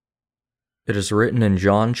 It is written in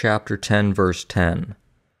John chapter 10, verse 10,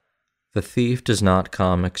 "The thief does not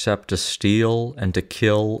come except to steal and to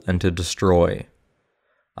kill and to destroy.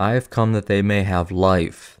 I have come that they may have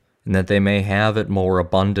life, and that they may have it more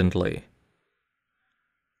abundantly."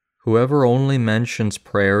 Whoever only mentions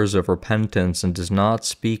prayers of repentance and does not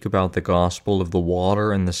speak about the gospel of the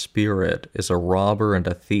water and the Spirit is a robber and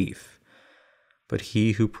a thief. But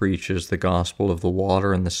he who preaches the gospel of the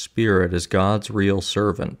water and the Spirit is God's real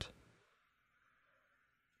servant.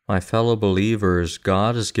 My fellow believers,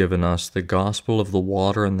 God has given us the gospel of the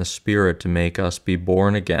water and the Spirit to make us be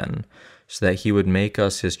born again, so that He would make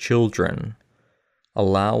us His children,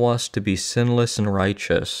 allow us to be sinless and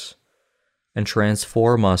righteous, and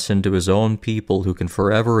transform us into His own people who can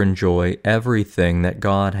forever enjoy everything that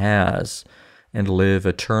God has and live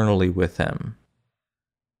eternally with Him.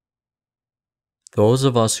 Those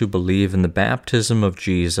of us who believe in the baptism of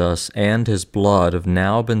Jesus and His blood have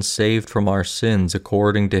now been saved from our sins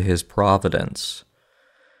according to His providence.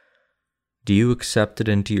 Do you accept it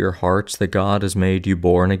into your hearts that God has made you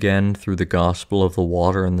born again through the gospel of the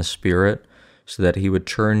water and the Spirit, so that He would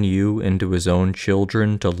turn you into His own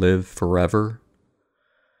children to live forever?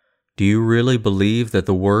 Do you really believe that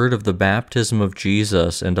the word of the baptism of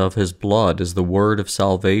Jesus and of His blood is the word of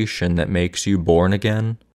salvation that makes you born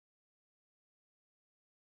again?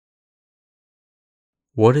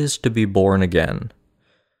 What is to be born again?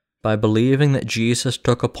 By believing that Jesus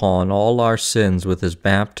took upon all our sins with His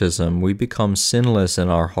baptism, we become sinless in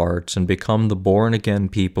our hearts and become the born-again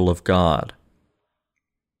people of God.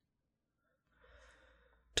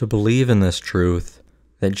 To believe in this truth,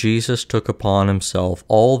 that Jesus took upon Himself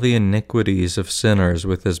all the iniquities of sinners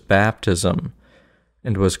with His baptism,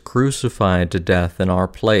 and was crucified to death in our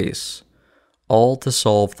place, all to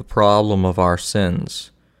solve the problem of our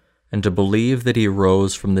sins, and to believe that He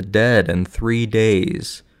rose from the dead in 3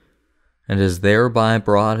 days, and has thereby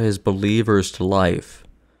brought his believers to life.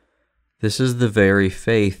 This is the very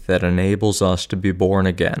faith that enables us to be born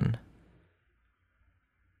again.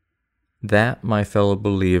 That, my fellow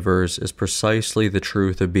believers, is precisely the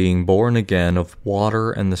truth of being born again of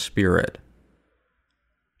water and the Spirit.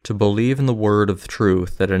 To believe in the word of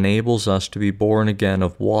truth that enables us to be born again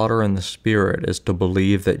of water and the Spirit is to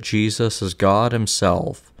believe that Jesus is God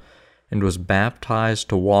Himself and was baptized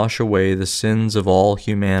to wash away the sins of all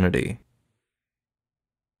humanity.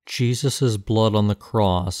 Jesus' blood on the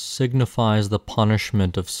cross signifies the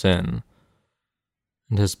punishment of sin,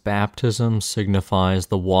 and His baptism signifies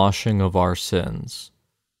the washing of our sins.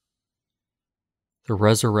 The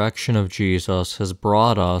resurrection of Jesus has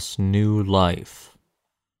brought us new life.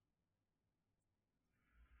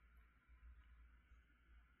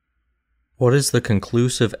 What is the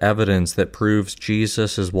conclusive evidence that proves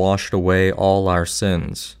Jesus has washed away all our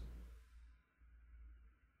sins?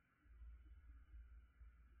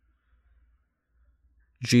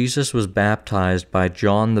 Jesus was baptized by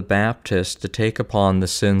John the Baptist to take upon the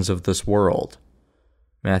sins of this world.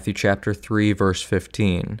 Matthew chapter 3, verse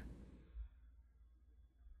 15.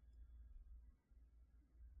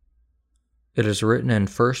 It is written in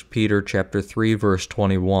 1 Peter chapter 3, verse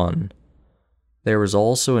 21, "There is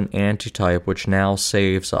also an antitype which now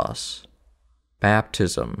saves us,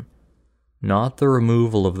 baptism, not the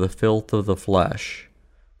removal of the filth of the flesh,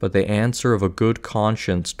 but the answer of a good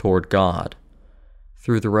conscience toward God,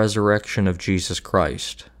 through the resurrection of Jesus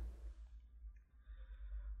Christ."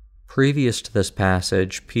 Previous to this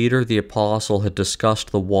passage, Peter the Apostle had discussed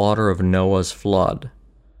the water of Noah's flood.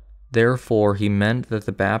 Therefore, he meant that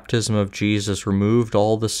the baptism of Jesus removed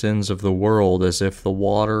all the sins of the world as if the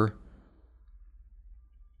water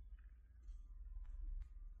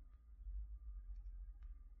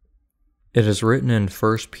It is written in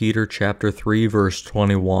 1 Peter chapter 3, verse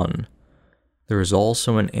 21, "There is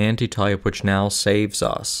also an antitype which now saves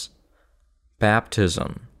us,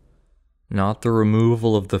 baptism, not the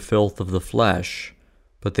removal of the filth of the flesh,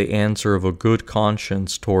 but the answer of a good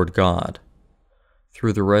conscience toward God,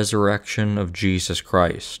 through the resurrection of Jesus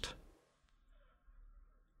Christ."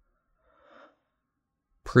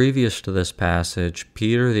 Previous to this passage,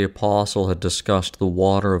 Peter the Apostle had discussed the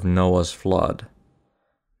water of Noah's flood.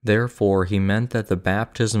 Therefore, he meant that the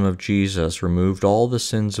baptism of Jesus removed all the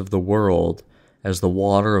sins of the world as the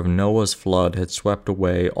water of Noah's flood had swept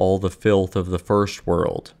away all the filth of the first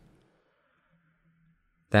world.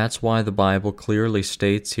 That's why the Bible clearly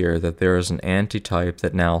states here that there is an antitype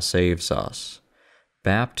that now saves us,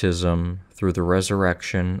 baptism through the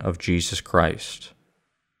resurrection of Jesus Christ.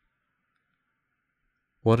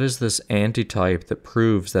 What is this antitype that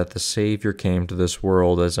proves that the Savior came to this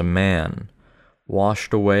world as a man,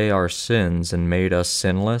 washed away our sins and made us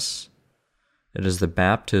sinless? It is the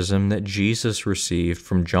baptism that Jesus received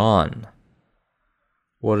from John.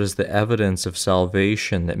 What is the evidence of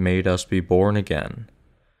salvation that made us be born again?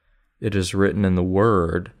 It is written in the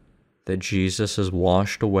Word that Jesus has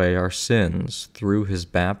washed away our sins through His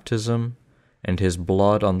baptism and His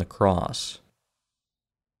blood on the cross.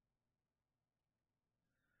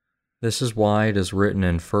 This is why it is written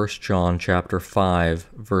in 1 John chapter 5,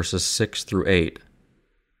 verses 6 through 8.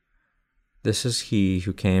 "This is He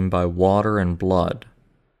who came by water and blood,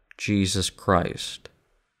 Jesus Christ,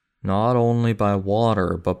 not only by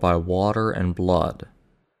water, but by water and blood.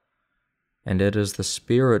 And it is the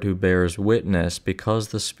Spirit who bears witness, because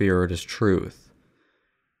the Spirit is truth.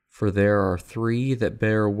 For there are three that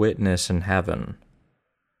bear witness in heaven,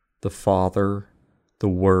 the Father, the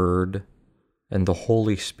Word, and the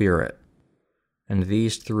Holy Spirit, and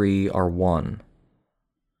these three are one.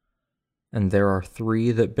 And there are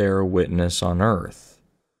three that bear witness on earth,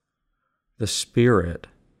 the Spirit,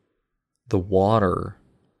 the water,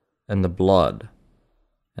 and the blood,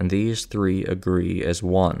 and these three agree as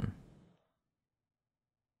one."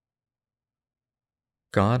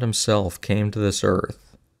 God Himself came to this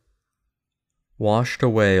earth, washed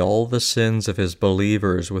away all the sins of His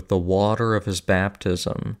believers with the water of His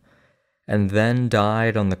baptism, and then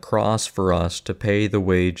died on the cross for us to pay the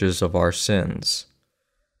wages of our sins.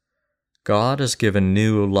 God has given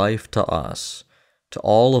new life to us, to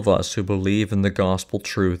all of us who believe in the gospel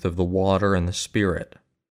truth of the water and the Spirit.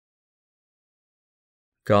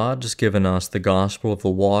 God has given us the gospel of the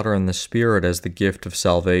water and the Spirit as the gift of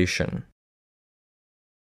salvation.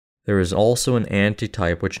 There is also an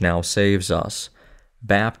antitype which now saves us,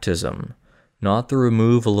 baptism, not the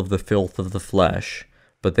removal of the filth of the flesh,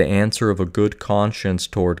 but the answer of a good conscience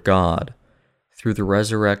toward God, through the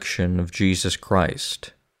resurrection of Jesus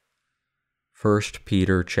Christ. 1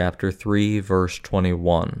 Peter chapter 3, verse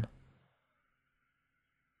 21.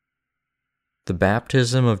 The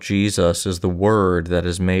baptism of Jesus is the word that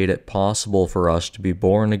has made it possible for us to be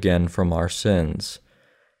born again from our sins,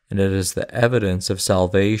 and it is the evidence of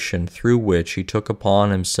salvation through which he took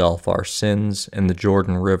upon himself our sins in the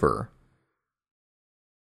Jordan River.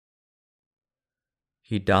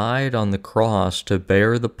 He died on the cross to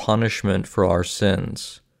bear the punishment for our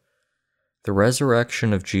sins. The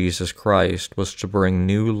resurrection of Jesus Christ was to bring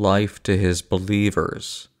new life to his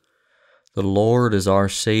believers. The Lord is our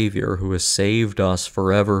Savior who has saved us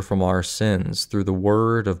forever from our sins through the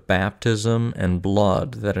word of baptism and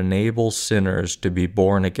blood that enables sinners to be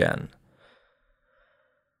born again.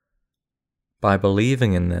 By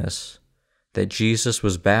believing in this, that Jesus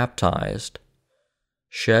was baptized,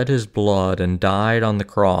 shed his blood and died on the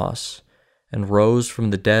cross, and rose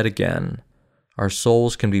from the dead again, our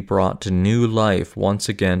souls can be brought to new life once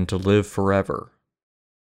again to live forever.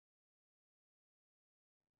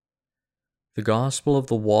 The gospel of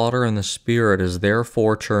the water and the Spirit has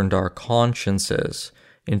therefore turned our consciences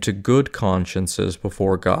into good consciences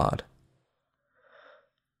before God.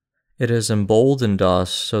 It has emboldened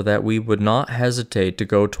us so that we would not hesitate to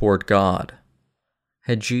go toward God.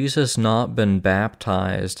 Had Jesus not been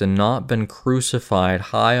baptized and not been crucified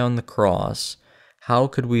high on the cross, how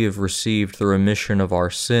could we have received the remission of our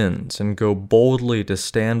sins and go boldly to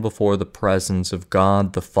stand before the presence of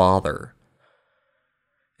God the Father?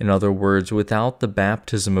 In other words, without the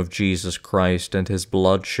baptism of Jesus Christ and his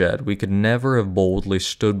bloodshed, we could never have boldly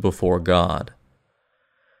stood before God.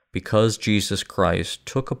 Because Jesus Christ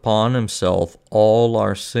took upon himself all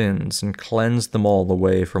our sins and cleansed them all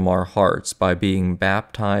away from our hearts by being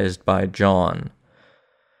baptized by John,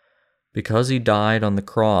 because he died on the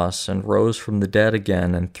cross and rose from the dead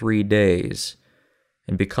again in 3 days,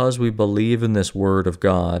 and because we believe in this word of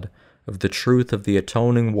God, of the truth of the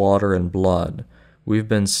atoning water and blood, we've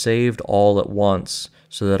been saved all at once,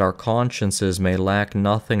 so that our consciences may lack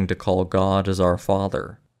nothing to call God as our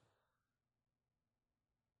Father.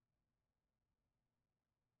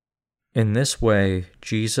 In this way,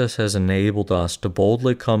 Jesus has enabled us to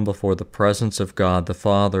boldly come before the presence of God the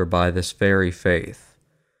Father by this very faith.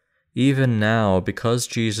 Even now, because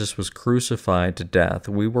Jesus was crucified to death,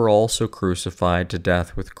 we were also crucified to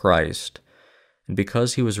death with Christ, and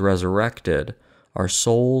because he was resurrected, our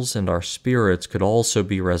souls and our spirits could also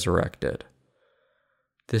be resurrected.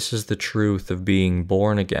 This is the truth of being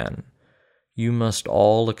born again. You must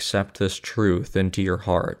all accept this truth into your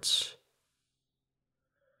hearts.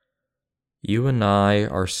 You and I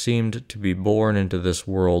are seemed to be born into this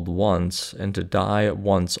world once and to die at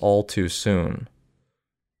once all too soon.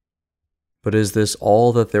 But is this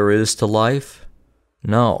all that there is to life?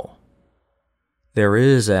 No. There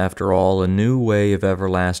is, after all, a new way of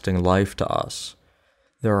everlasting life to us.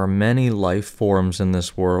 There are many life forms in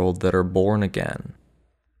this world that are born again.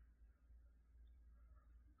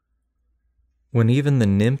 When even the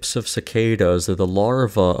nymphs of cicadas or the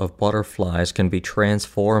larvae of butterflies can be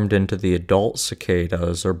transformed into the adult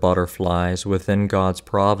cicadas or butterflies within God's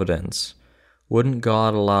providence, wouldn't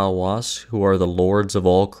God allow us, who are the lords of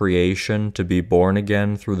all creation, to be born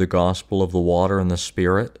again through the gospel of the water and the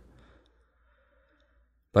Spirit?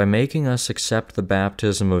 By making us accept the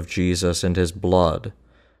baptism of Jesus and his blood,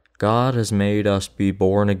 God has made us be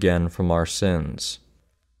born again from our sins.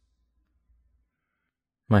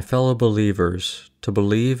 My fellow believers, to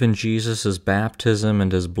believe in Jesus' baptism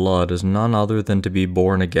and his blood is none other than to be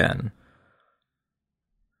born again.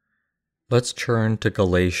 Let's turn to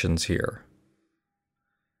Galatians here.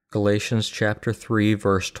 Galatians chapter 3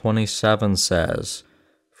 verse 27 says,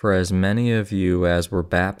 "For as many of you as were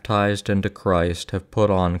baptized into Christ have put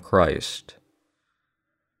on Christ."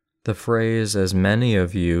 The phrase "as many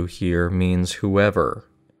of you" here means whoever.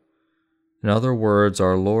 In other words,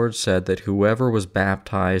 our Lord said that whoever was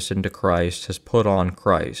baptized into Christ has put on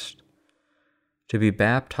Christ. To be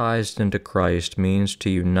baptized into Christ means to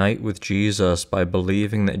unite with Jesus by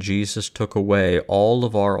believing that Jesus took away all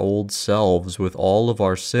of our old selves with all of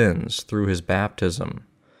our sins through his baptism.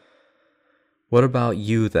 What about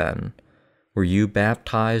you then? Were you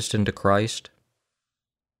baptized into Christ?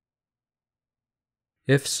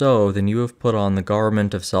 If so, then you have put on the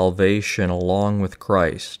garment of salvation along with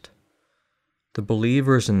Christ. The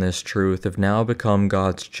believers in this truth have now become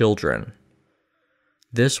God's children.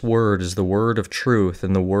 This word is the word of truth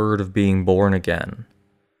and the word of being born again.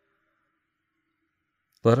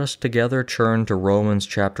 Let us together turn to Romans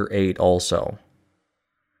chapter 8 also.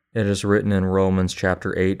 It is written in Romans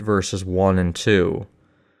chapter 8 verses 1 and 2,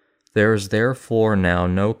 "There is therefore now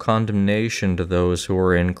no condemnation to those who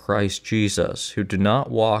are in Christ Jesus, who do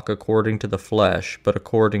not walk according to the flesh, but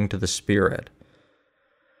according to the Spirit.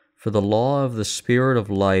 For the law of the Spirit of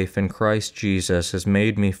life in Christ Jesus has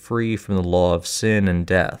made me free from the law of sin and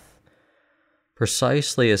death.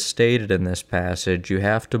 Precisely as stated in this passage, you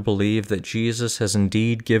have to believe that Jesus has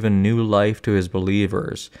indeed given new life to his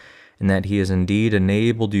believers, and that he has indeed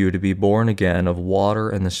enabled you to be born again of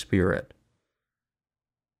water and the Spirit.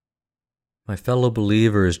 My fellow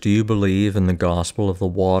believers, do you believe in the gospel of the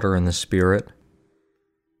water and the Spirit?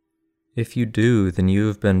 If you do, then you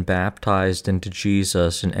have been baptized into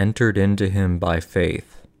Jesus and entered into him by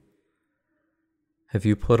faith. Have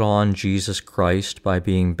you put on Jesus Christ by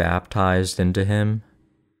being baptized into him?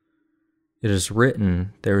 It is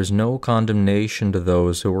written, "There is no condemnation to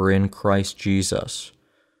those who are in Christ Jesus."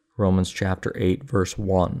 Romans chapter 8, verse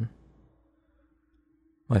 1.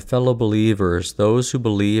 My fellow believers, those who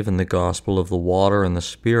believe in the gospel of the water and the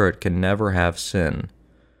Spirit can never have sin.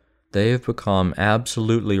 They have become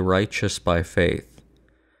absolutely righteous by faith.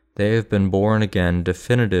 They have been born again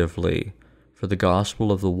definitively, for the gospel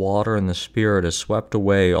of the water and the Spirit has swept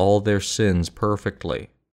away all their sins perfectly.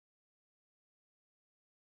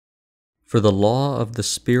 For the law of the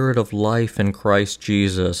Spirit of life in Christ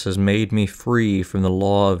Jesus has made me free from the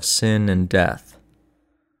law of sin and death.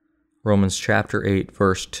 Romans chapter 8,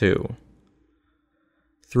 verse 2.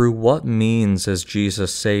 Through what means has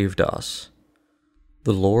Jesus saved us?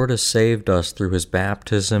 The Lord has saved us through his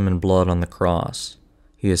baptism and blood on the cross.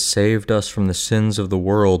 He has saved us from the sins of the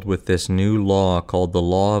world with this new law called the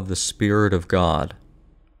law of the Spirit of God.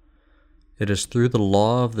 It is through the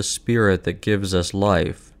law of the Spirit that gives us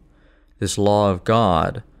life, this law of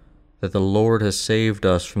God, that the Lord has saved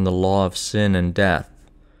us from the law of sin and death,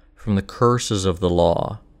 from the curses of the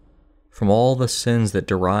law, from all the sins that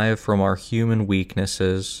derive from our human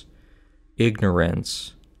weaknesses,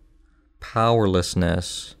 ignorance,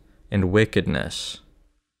 powerlessness, and wickedness.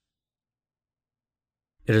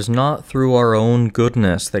 It is not through our own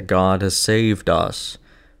goodness that God has saved us,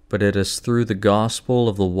 but it is through the gospel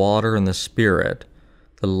of the water and the Spirit,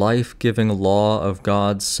 the life-giving law of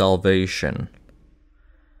God's salvation.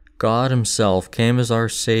 God himself came as our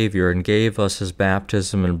Savior and gave us his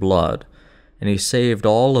baptism and blood, and he saved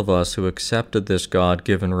all of us who accepted this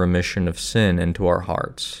God-given remission of sin into our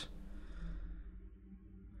hearts.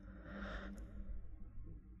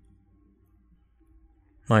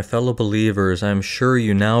 My fellow believers, I am sure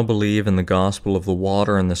you now believe in the gospel of the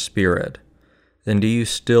water and the Spirit. Then do you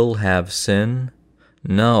still have sin?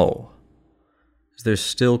 No. Is there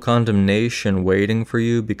still condemnation waiting for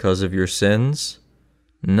you because of your sins?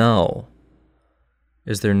 No.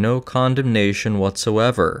 Is there no condemnation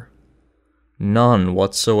whatsoever? None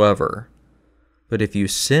whatsoever. But if you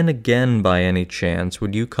sin again by any chance,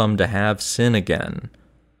 would you come to have sin again?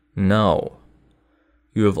 No.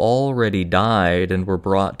 You have already died and were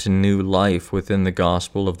brought to new life within the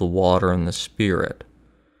gospel of the water and the Spirit.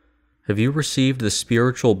 Have you received the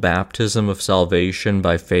spiritual baptism of salvation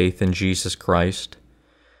by faith in Jesus Christ?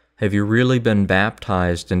 Have you really been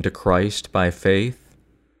baptized into Christ by faith?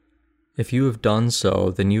 If you have done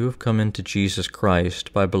so, then you have come into Jesus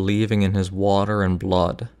Christ by believing in his water and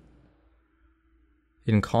blood.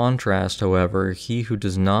 In contrast, however, he who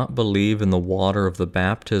does not believe in the water of the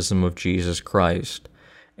baptism of Jesus Christ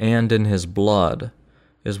and in his blood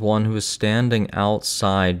is one who is standing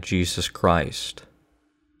outside Jesus Christ.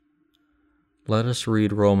 Let us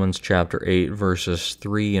read Romans chapter 8, verses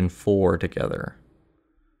 3 and 4 together.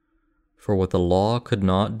 For what the law could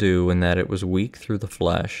not do in that it was weak through the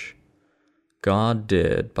flesh, God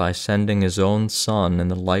did by sending his own Son in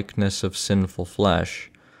the likeness of sinful flesh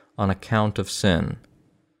on account of sin.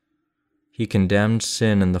 He condemned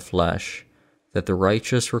sin in the flesh, that the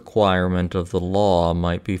righteous requirement of the law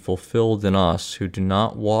might be fulfilled in us who do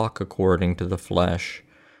not walk according to the flesh,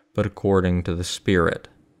 but according to the Spirit.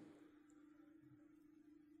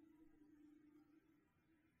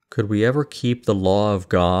 Could we ever keep the law of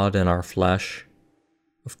God in our flesh?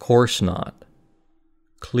 Of course not.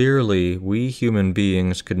 Clearly, we human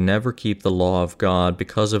beings could never keep the law of God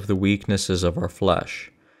because of the weaknesses of our flesh.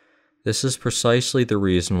 This is precisely the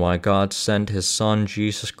reason why God sent his Son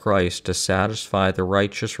Jesus Christ to satisfy the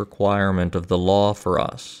righteous requirement of the law for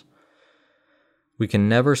us. We can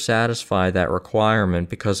never satisfy that requirement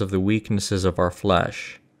because of the weaknesses of our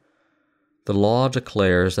flesh. The law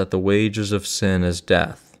declares that the wages of sin is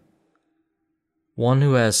death. One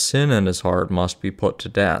who has sin in his heart must be put to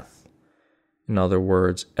death. In other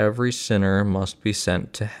words, every sinner must be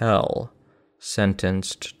sent to hell,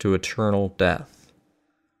 sentenced to eternal death.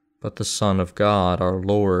 But the Son of God, our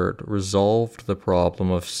Lord, resolved the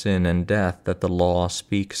problem of sin and death that the law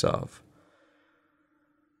speaks of.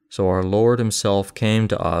 So our Lord himself came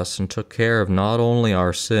to us and took care of not only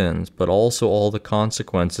our sins, but also all the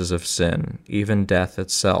consequences of sin, even death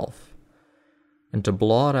itself. And to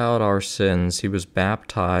blot out our sins, he was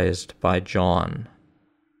baptized by John.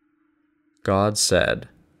 God said,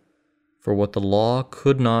 "For what the law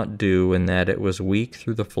could not do in that it was weak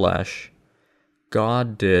through the flesh,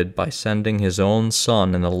 God did by sending his own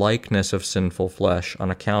Son in the likeness of sinful flesh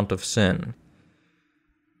on account of sin.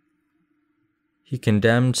 He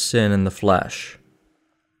condemned sin in the flesh."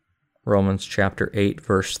 Romans chapter 8,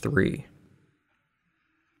 verse 3.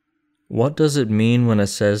 What does it mean when it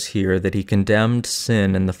says here that he condemned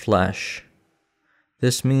sin in the flesh?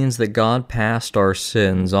 This means that God passed our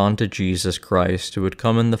sins on to Jesus Christ, who would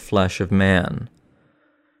come in the flesh of man.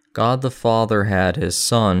 God the Father had his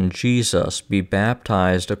Son, Jesus, be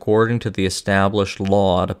baptized according to the established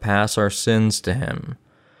law to pass our sins to him.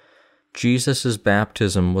 Jesus'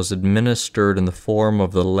 baptism was administered in the form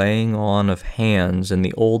of the laying on of hands in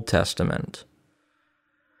the Old Testament.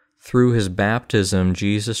 Through his baptism,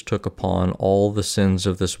 Jesus took upon all the sins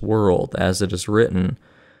of this world, as it is written,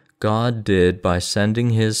 God did by sending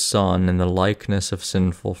his Son in the likeness of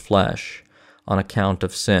sinful flesh, on account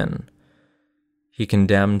of sin. He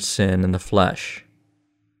condemned sin in the flesh.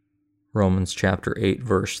 Romans chapter 8,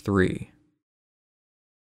 verse 3.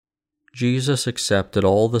 Jesus accepted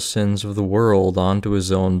all the sins of the world onto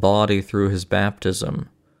his own body through his baptism.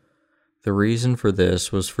 The reason for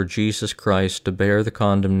this was for Jesus Christ to bear the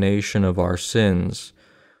condemnation of our sins,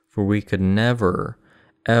 for we could never,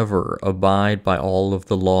 ever abide by all of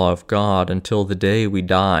the law of God until the day we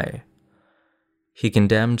die. He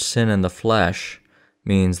condemned sin in the flesh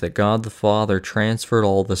means that God the Father transferred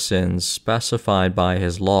all the sins specified by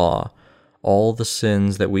his law, all the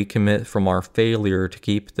sins that we commit from our failure to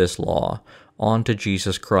keep this law, onto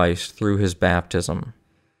Jesus Christ through his baptism.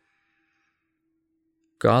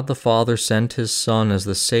 God the Father sent his Son as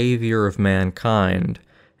the Savior of mankind,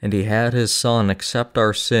 and he had his Son accept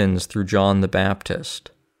our sins through John the Baptist.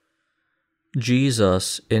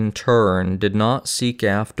 Jesus, in turn, did not seek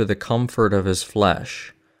after the comfort of his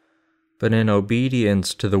flesh, but in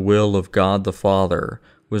obedience to the will of God the Father,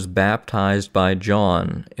 was baptized by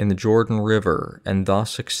John in the Jordan River and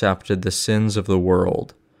thus accepted the sins of the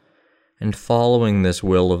world. And following this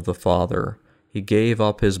will of the Father, he gave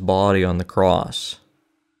up his body on the cross.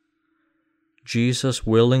 Jesus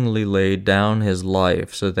willingly laid down his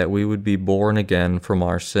life so that we would be born again from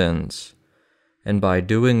our sins, and by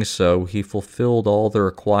doing so he fulfilled all the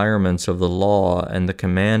requirements of the law and the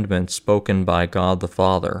commandments spoken by God the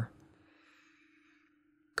Father.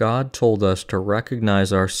 God told us to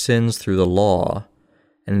recognize our sins through the law,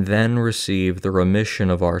 and then receive the remission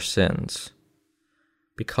of our sins.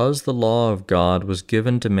 Because the law of God was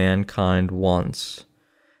given to mankind once,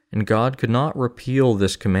 and God could not repeal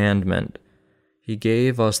this commandment, he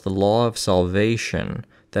gave us the law of salvation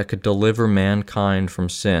that could deliver mankind from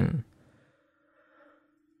sin.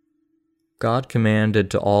 God commanded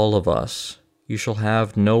to all of us, "You shall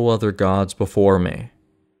have no other gods before me."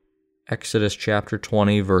 Exodus chapter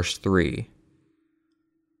 20, verse 3.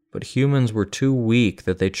 But humans were too weak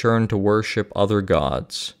that they turned to worship other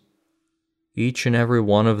gods. Each and every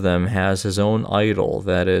one of them has his own idol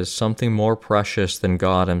that is something more precious than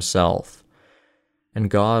God himself. And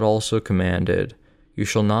God also commanded, "You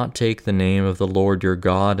shall not take the name of the Lord your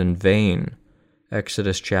God in vain."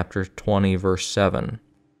 Exodus chapter 20, verse 7.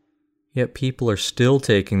 Yet people are still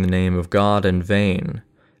taking the name of God in vain.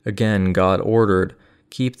 Again, God ordered,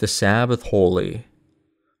 "Keep the Sabbath holy.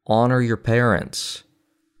 Honor your parents.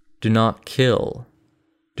 Do not kill.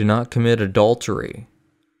 Do not commit adultery.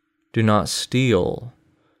 Do not steal.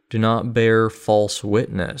 Do not bear false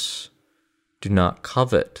witness. Do not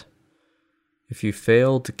covet. If you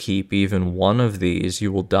fail to keep even one of these,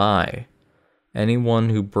 you will die. Anyone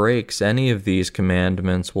who breaks any of these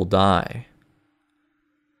commandments will die."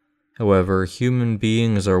 However, human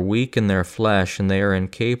beings are weak in their flesh and they are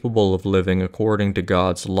incapable of living according to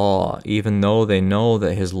God's law, even though they know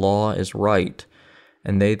that his law is right,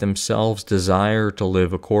 and they themselves desire to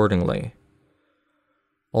live accordingly.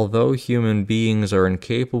 Although human beings are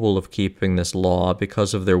incapable of keeping this law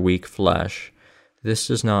because of their weak flesh, this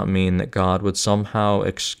does not mean that God would somehow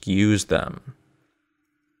excuse them.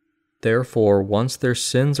 Therefore, once their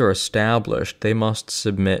sins are established, they must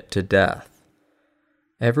submit to death.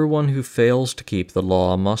 Everyone who fails to keep the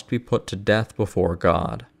law must be put to death before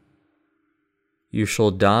God. "You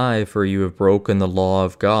shall die, for you have broken the law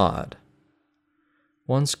of God."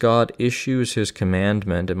 Once God issues his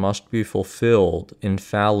commandment, it must be fulfilled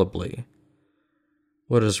infallibly.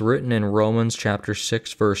 What is written in Romans chapter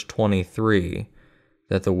 6, verse 23,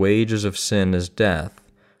 that the wages of sin is death,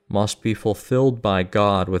 must be fulfilled by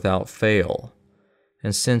God without fail.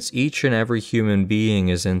 And since each and every human being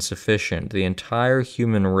is insufficient, the entire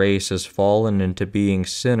human race has fallen into being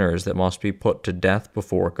sinners that must be put to death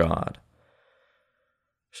before God.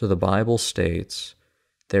 So the Bible states,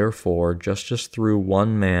 "Therefore, just as through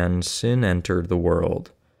one man sin entered the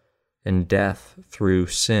world, and death through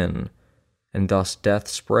sin, and thus death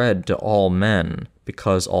spread to all men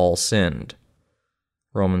because all sinned."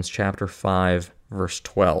 Romans chapter 5, verse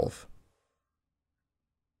 12.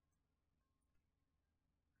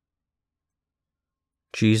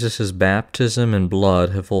 Jesus' baptism and blood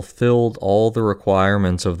have fulfilled all the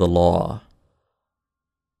requirements of the law.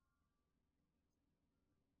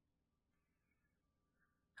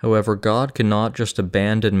 However, God cannot just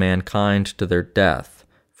abandon mankind to their death,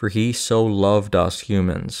 for He so loved us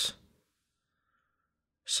humans.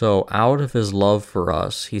 So, out of His love for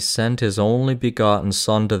us, He sent His only begotten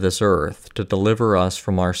Son to this earth to deliver us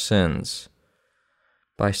from our sins.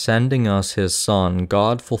 By sending us His Son,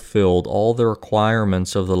 God fulfilled all the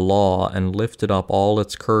requirements of the law and lifted up all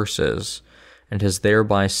its curses, and has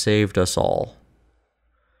thereby saved us all.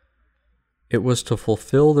 It was to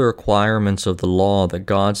fulfill the requirements of the law that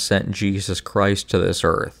God sent Jesus Christ to this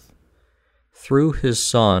earth. Through His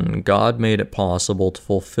Son, God made it possible to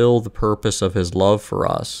fulfill the purpose of His love for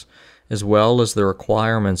us, as well as the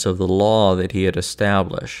requirements of the law that He had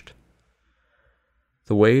established.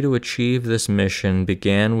 The way to achieve this mission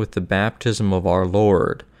began with the baptism of our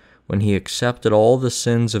Lord, when He accepted all the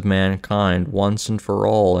sins of mankind once and for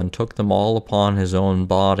all and took them all upon His own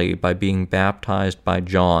body by being baptized by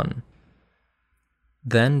John.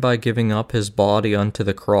 Then by giving up His body unto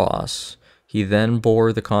the cross, He then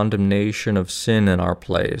bore the condemnation of sin in our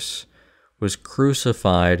place, was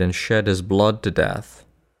crucified and shed His blood to death.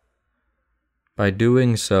 By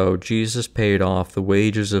doing so, Jesus paid off the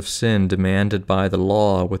wages of sin demanded by the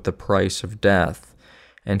law with the price of death,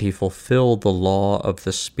 and He fulfilled the law of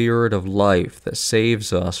the Spirit of life that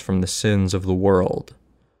saves us from the sins of the world.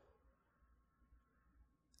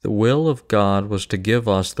 The will of God was to give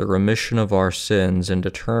us the remission of our sins and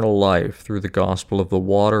eternal life through the gospel of the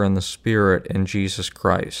water and the Spirit in Jesus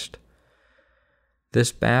Christ.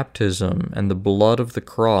 This baptism and the blood of the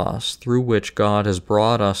cross through which God has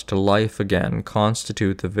brought us to life again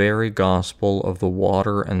constitute the very gospel of the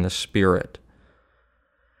water and the Spirit.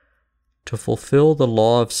 To fulfill the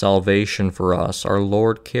law of salvation for us, our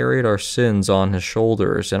Lord carried our sins on His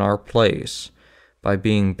shoulders in our place by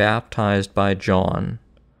being baptized by John,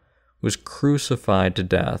 was crucified to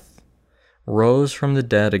death, rose from the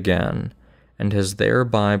dead again, and has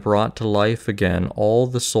thereby brought to life again all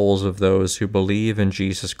the souls of those who believe in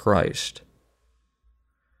Jesus Christ.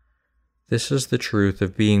 This is the truth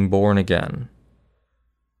of being born again.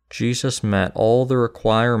 Jesus met all the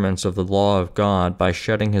requirements of the law of God by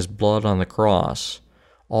shedding His blood on the cross,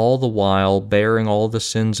 all the while bearing all the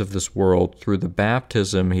sins of this world through the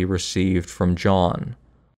baptism He received from John.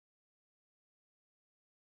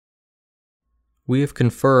 We have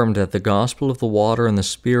confirmed that the gospel of the water and the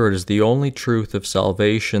Spirit is the only truth of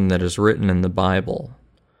salvation that is written in the Bible.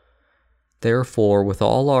 Therefore, with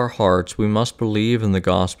all our hearts, we must believe in the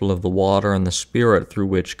gospel of the water and the Spirit through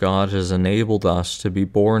which God has enabled us to be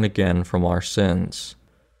born again from our sins.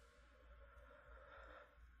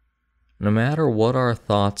 No matter what our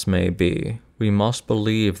thoughts may be, we must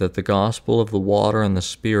believe that the gospel of the water and the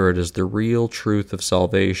Spirit is the real truth of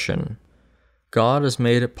salvation. God has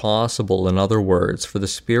made it possible, in other words, for the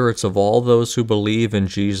spirits of all those who believe in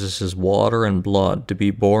Jesus' water and blood to be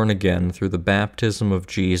born again through the baptism of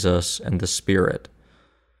Jesus and the Spirit.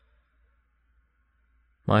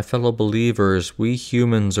 My fellow believers, we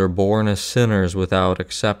humans are born as sinners without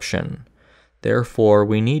exception. Therefore,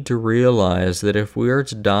 we need to realize that if we are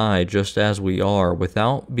to die just as we are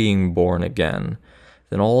without being born again,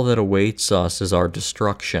 then all that awaits us is our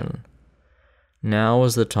destruction. Now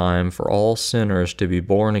is the time for all sinners to be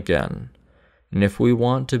born again, and if we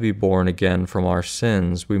want to be born again from our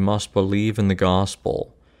sins, we must believe in the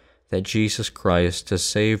gospel, that Jesus Christ has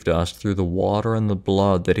saved us through the water and the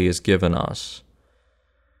blood that He has given us.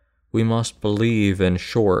 We must believe, in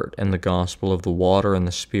short, in the gospel of the water and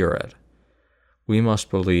the Spirit. We must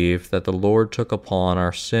believe that the Lord took upon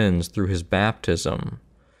our sins through His baptism,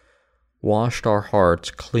 washed our hearts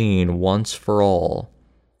clean once for all,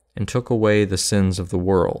 and took away the sins of the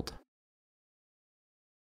world.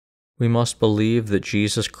 We must believe that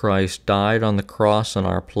Jesus Christ died on the cross in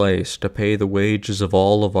our place to pay the wages of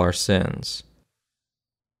all of our sins.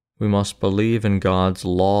 We must believe in God's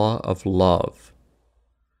law of love.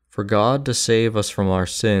 For God to save us from our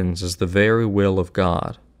sins is the very will of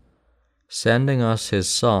God. Sending us His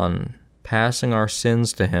Son passing our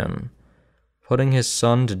sins to him, putting his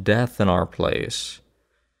Son to death in our place,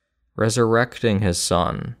 resurrecting his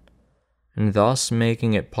Son, and thus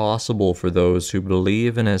making it possible for those who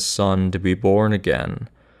believe in his Son to be born again,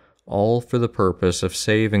 all for the purpose of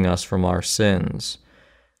saving us from our sins.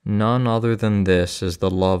 None other than this is the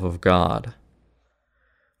love of God.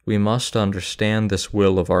 We must understand this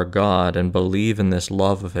will of our God and believe in this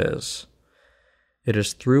love of his. It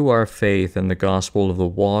is through our faith in the gospel of the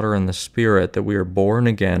water and the Spirit that we are born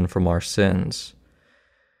again from our sins.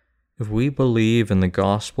 If we believe in the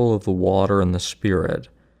gospel of the water and the Spirit,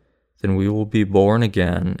 then we will be born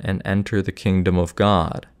again and enter the kingdom of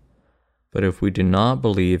God. But if we do not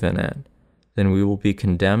believe in it, then we will be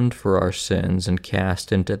condemned for our sins and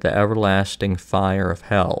cast into the everlasting fire of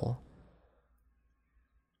hell.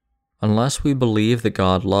 Unless we believe that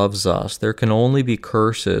God loves us, there can only be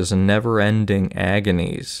curses and never-ending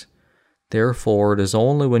agonies. Therefore, it is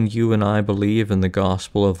only when you and I believe in the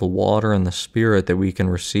gospel of the water and the Spirit that we can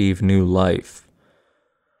receive new life.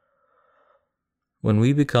 When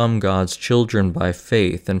we become God's children by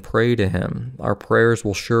faith and pray to him, our prayers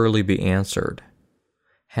will surely be answered.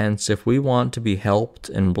 Hence, if we want to be helped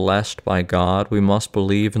and blessed by God, we must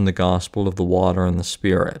believe in the gospel of the water and the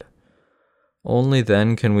Spirit. Only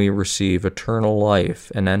then can we receive eternal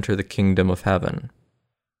life and enter the kingdom of heaven.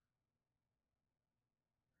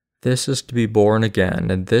 This is to be born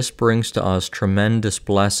again, and this brings to us tremendous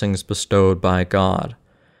blessings bestowed by God.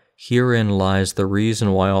 Herein lies the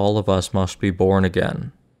reason why all of us must be born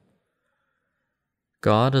again.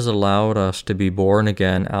 God has allowed us to be born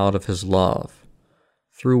again out of his love.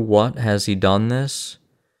 Through what has he done this?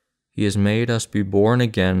 He has made us be born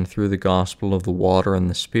again through the gospel of the water and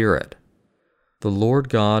the Spirit. The Lord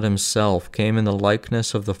God himself came in the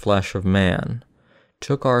likeness of the flesh of man,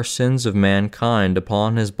 took our sins of mankind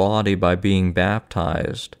upon his body by being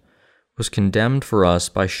baptized, was condemned for us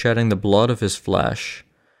by shedding the blood of his flesh,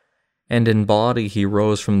 and in body he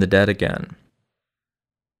rose from the dead again.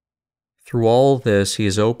 Through all this he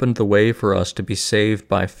has opened the way for us to be saved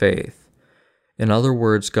by faith. In other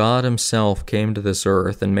words, God himself came to this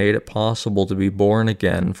earth and made it possible to be born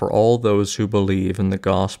again for all those who believe in the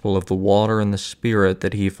gospel of the water and the Spirit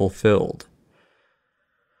that he fulfilled.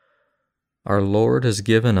 Our Lord has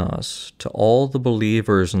given us, to all the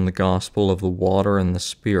believers in the gospel of the water and the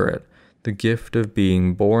Spirit, the gift of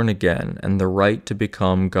being born again and the right to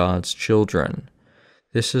become God's children.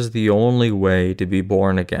 This is the only way to be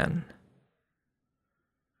born again.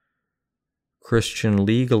 Christian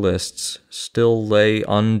legalists still lay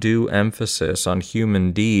undue emphasis on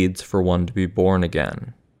human deeds for one to be born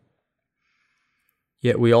again.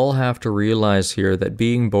 Yet we all have to realize here that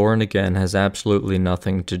being born again has absolutely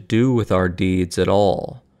nothing to do with our deeds at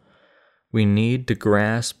all. We need to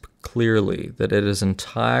grasp clearly that it is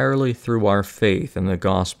entirely through our faith in the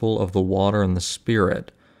gospel of the water and the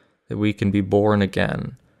Spirit that we can be born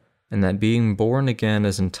again, and that being born again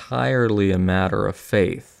is entirely a matter of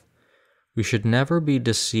faith. We should never be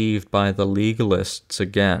deceived by the legalists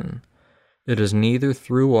again. It is neither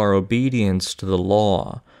through our obedience to the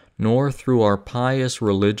law, nor through our pious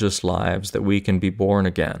religious lives that we can be born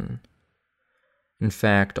again. In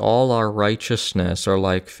fact, all our righteousness are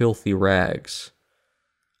like filthy rags.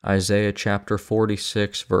 Isaiah chapter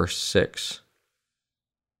 46, verse 6.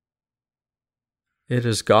 It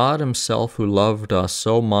is God himself who loved us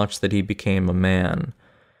so much that he became a man.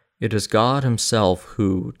 It is God himself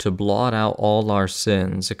who, to blot out all our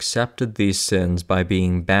sins, accepted these sins by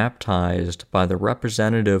being baptized by the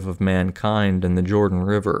representative of mankind in the Jordan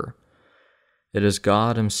River. It is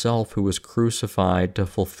God himself who was crucified to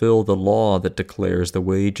fulfill the law that declares the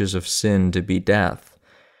wages of sin to be death,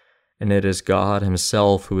 and it is God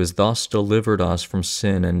himself who has thus delivered us from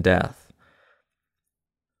sin and death.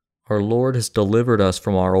 Our Lord has delivered us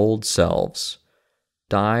from our old selves,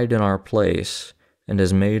 died in our place, and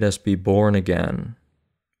has made us be born again,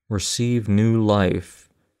 receive new life,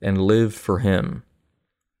 and live for him.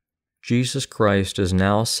 Jesus Christ is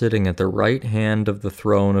now sitting at the right hand of the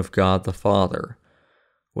throne of God the Father.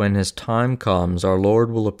 When his time comes, our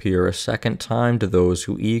Lord will appear a second time to those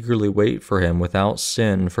who eagerly wait for him without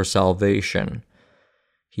sin for salvation.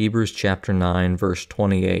 Hebrews chapter 9, verse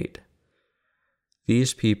 28.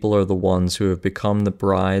 These people are the ones who have become the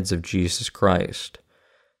brides of Jesus Christ.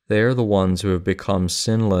 They are the ones who have become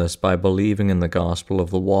sinless by believing in the gospel of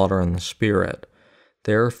the water and the Spirit.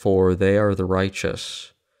 Therefore, they are the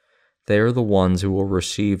righteous. They are the ones who will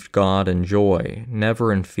receive God in joy,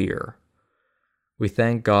 never in fear. We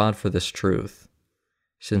thank God for this truth,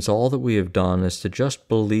 since all that we have done is to just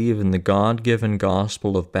believe in the God-given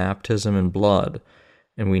gospel of baptism and blood,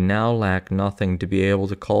 and we now lack nothing to be able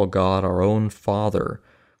to call God our own Father.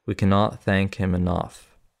 We cannot thank Him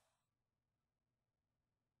enough.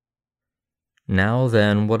 Now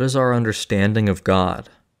then, what is our understanding of God?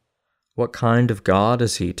 What kind of God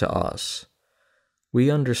is He to us?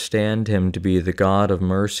 We understand Him to be the God of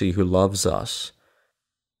mercy who loves us.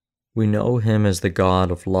 We know Him as the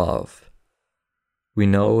God of love. We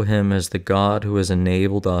know Him as the God who has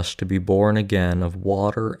enabled us to be born again of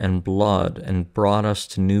water and blood and brought us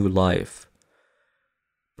to new life.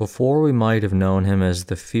 Before we might have known Him as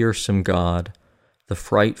the fearsome God, the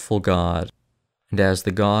frightful God, and as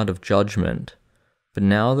the God of judgment. But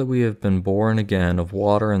now that we have been born again of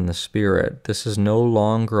water and the Spirit, this is no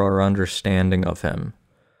longer our understanding of Him.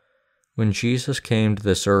 When Jesus came to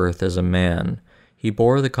this earth as a man, He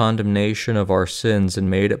bore the condemnation of our sins and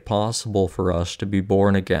made it possible for us to be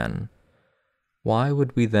born again. Why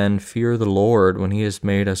would we then fear the Lord when He has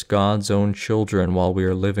made us God's own children while we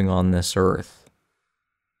are living on this earth?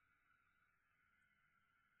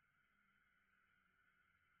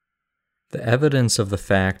 The evidence of the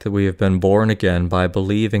fact that we have been born again by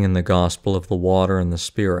believing in the gospel of the water and the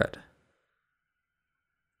Spirit.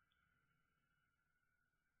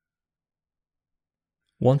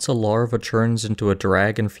 Once a larva turns into a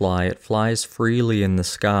dragonfly, it flies freely in the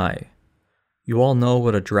sky. You all know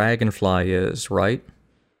what a dragonfly is, right?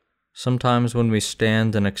 Sometimes when we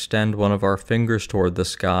stand and extend one of our fingers toward the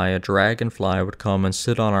sky, a dragonfly would come and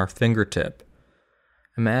sit on our fingertip.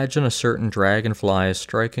 Imagine a certain dragonfly is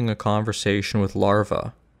striking a conversation with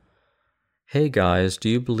larvae. Hey guys, do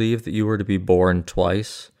you believe that you were to be born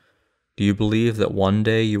twice? Do you believe that one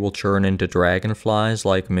day you will turn into dragonflies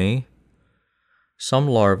like me? Some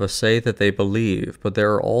larvae say that they believe, but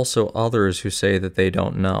there are also others who say that they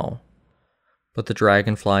don't know. But the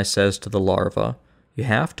dragonfly says to the larva, "You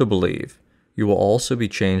have to believe. You will also be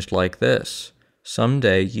changed like this.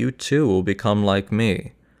 Someday you too will become like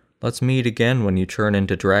me. Let's meet again when you turn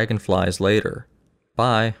into dragonflies later.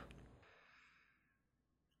 Bye."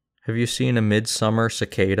 Have you seen a midsummer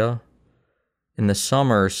cicada? In the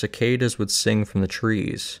summer, cicadas would sing from the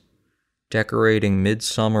trees. Decorating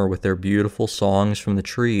midsummer with their beautiful songs from the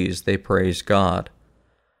trees, they praise God.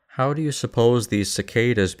 How do you suppose these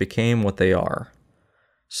cicadas became what they are?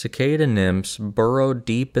 Cicada nymphs burrowed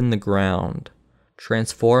deep in the ground,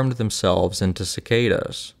 transformed themselves into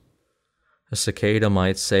cicadas. A cicada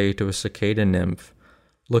might say to a cicada nymph,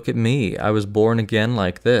 "Look at me, I was born again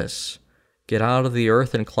like this. Get out of the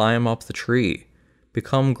earth and climb up the tree.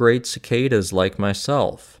 Become great cicadas like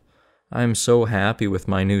myself. I am so happy with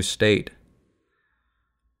my new state."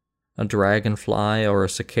 A dragonfly or a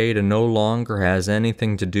cicada no longer has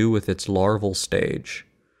anything to do with its larval stage.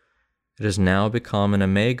 It has now become an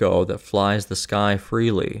imago that flies the sky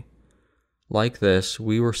freely. Like this,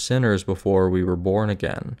 we were sinners before we were born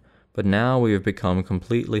again, but now we have become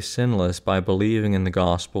completely sinless by believing in the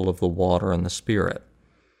gospel of the water and the Spirit.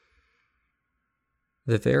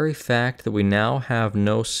 The very fact that we now have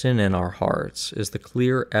no sin in our hearts is the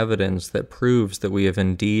clear evidence that proves that we have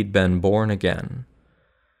indeed been born again.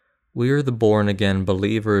 We are the born-again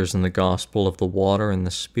believers in the gospel of the water and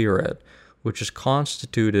the Spirit, which is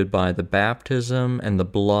constituted by the baptism and the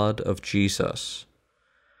blood of Jesus.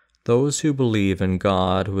 Those who believe in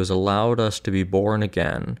God, who has allowed us to be born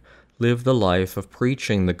again, live the life of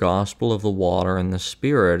preaching the gospel of the water and the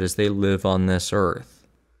Spirit as they live on this earth.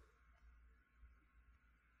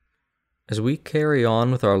 As we carry on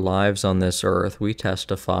with our lives on this earth, we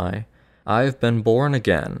testify, "I have been born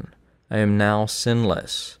again. I am now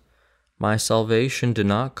sinless. My salvation did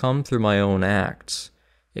not come through my own acts.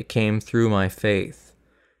 It came through my faith.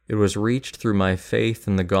 It was reached through my faith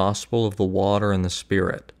in the gospel of the water and the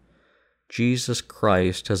Spirit. Jesus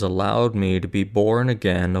Christ has allowed me to be born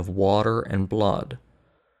again of water and blood.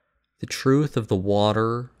 The truth of the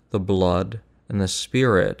water, the blood, and the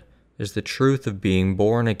Spirit is the truth of being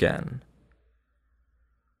born again.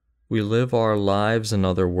 We live our lives, in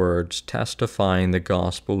other words, testifying the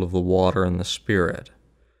gospel of the water and the Spirit.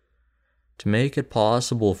 To make it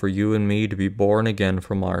possible for you and me to be born again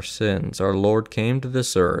from our sins, our Lord came to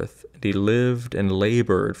this earth, and He lived and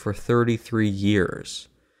labored for 33 years.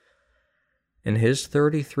 In His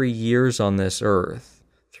 33 years on this earth,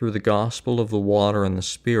 through the gospel of the water and the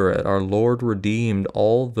Spirit, our Lord redeemed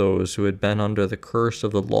all those who had been under the curse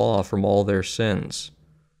of the law from all their sins.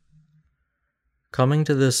 Coming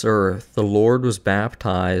to this earth, the Lord was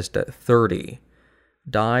baptized at 30,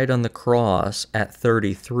 died on the cross at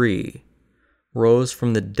 33, rose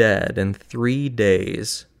from the dead in 3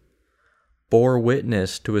 days, bore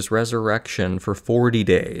witness to His resurrection for 40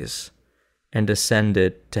 days, and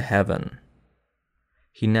ascended to heaven.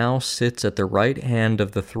 He now sits at the right hand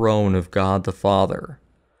of the throne of God the Father.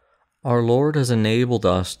 Our Lord has enabled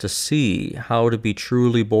us to see how to be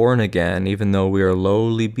truly born again, even though we are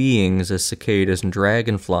lowly beings as cicadas and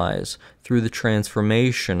dragonflies, through the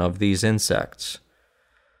transformation of these insects.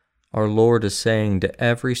 Our Lord is saying to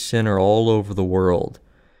every sinner all over the world,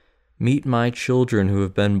 "Meet my children who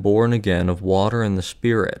have been born again of water and the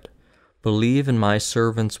Spirit. Believe in my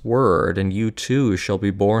servant's word, and you too shall be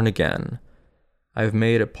born again. I have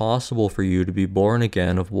made it possible for you to be born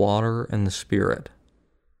again of water and the Spirit."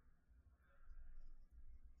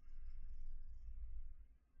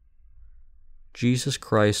 Jesus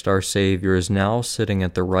Christ our Savior is now sitting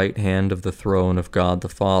at the right hand of the throne of God the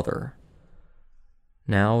Father.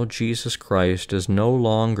 Now Jesus Christ is no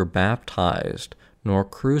longer baptized, nor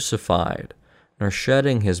crucified, nor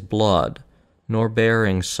shedding his blood, nor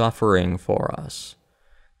bearing suffering for us.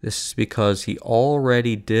 This is because he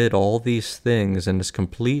already did all these things and has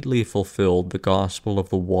completely fulfilled the gospel of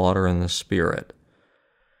the water and the Spirit.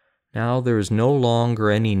 Now there is no longer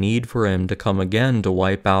any need for him to come again to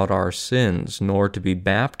wipe out our sins, nor to be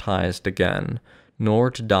baptized again, nor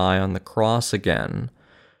to die on the cross again,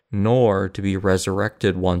 nor to be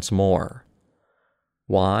resurrected once more.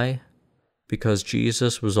 Why? Because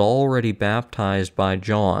Jesus was already baptized by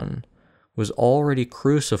John, was already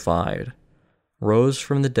crucified, rose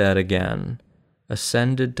from the dead again,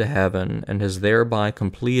 ascended to heaven, and has thereby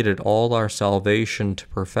completed all our salvation to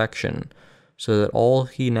perfection, so that all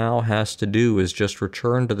he now has to do is just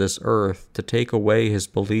return to this earth to take away his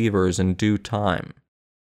believers in due time.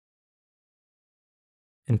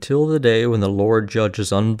 Until the day when the Lord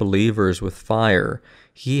judges unbelievers with fire,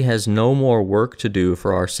 he has no more work to do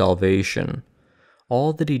for our salvation.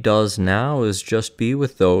 All that he does now is just be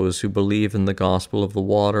with those who believe in the gospel of the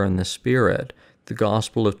water and the Spirit, the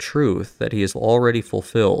gospel of truth that he has already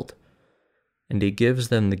fulfilled, and he gives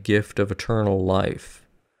them the gift of eternal life.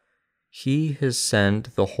 He has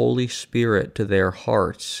sent the Holy Spirit to their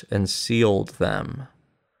hearts and sealed them.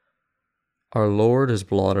 Our Lord has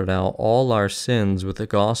blotted out all our sins with the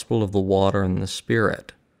gospel of the water and the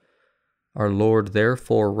Spirit. Our Lord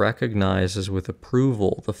therefore recognizes with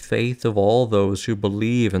approval the faith of all those who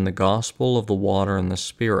believe in the gospel of the water and the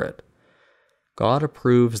Spirit. God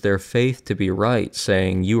approves their faith to be right,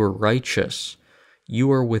 saying, "You are righteous,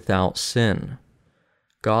 you are without sin."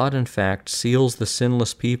 God, in fact, seals the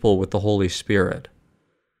sinless people with the Holy Spirit.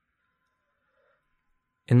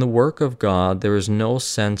 In the work of God, there is no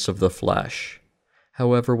sense of the flesh.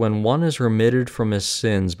 However, when one is remitted from his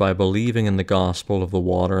sins by believing in the gospel of the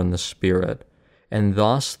water and the Spirit, and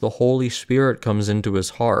thus the Holy Spirit comes into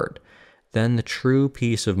his heart, then the true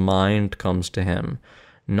peace of mind comes to him,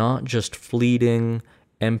 not just fleeting,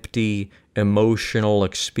 empty, emotional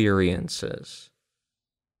experiences.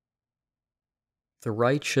 The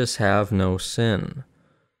righteous have no sin.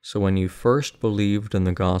 So when you first believed in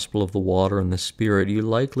the gospel of the water and the Spirit, you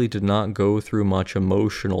likely did not go through much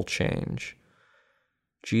emotional change.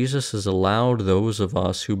 Jesus has allowed those of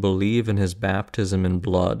us who believe in his baptism in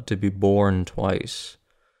blood to be born twice.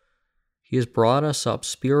 He has brought us up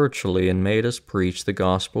spiritually and made us preach the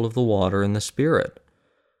gospel of the water and the Spirit.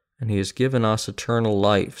 And he has given us eternal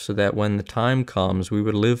life so that when the time comes, we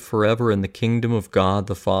would live forever in the kingdom of God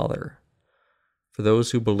the Father. For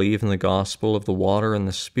those who believe in the gospel of the water and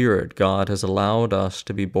the Spirit, God has allowed us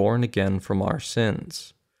to be born again from our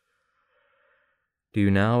sins. Do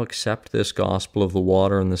you now accept this gospel of the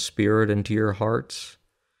water and the Spirit into your hearts?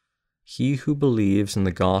 He who believes in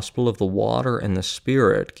the gospel of the water and the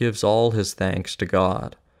Spirit gives all his thanks to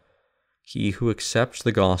God. He who accepts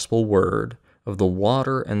the gospel word of the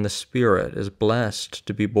water and the Spirit is blessed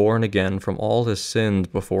to be born again from all his sins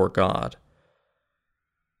before God.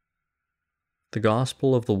 The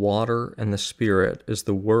gospel of the water and the Spirit is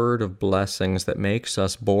the word of blessings that makes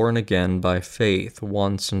us born again by faith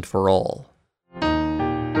once and for all.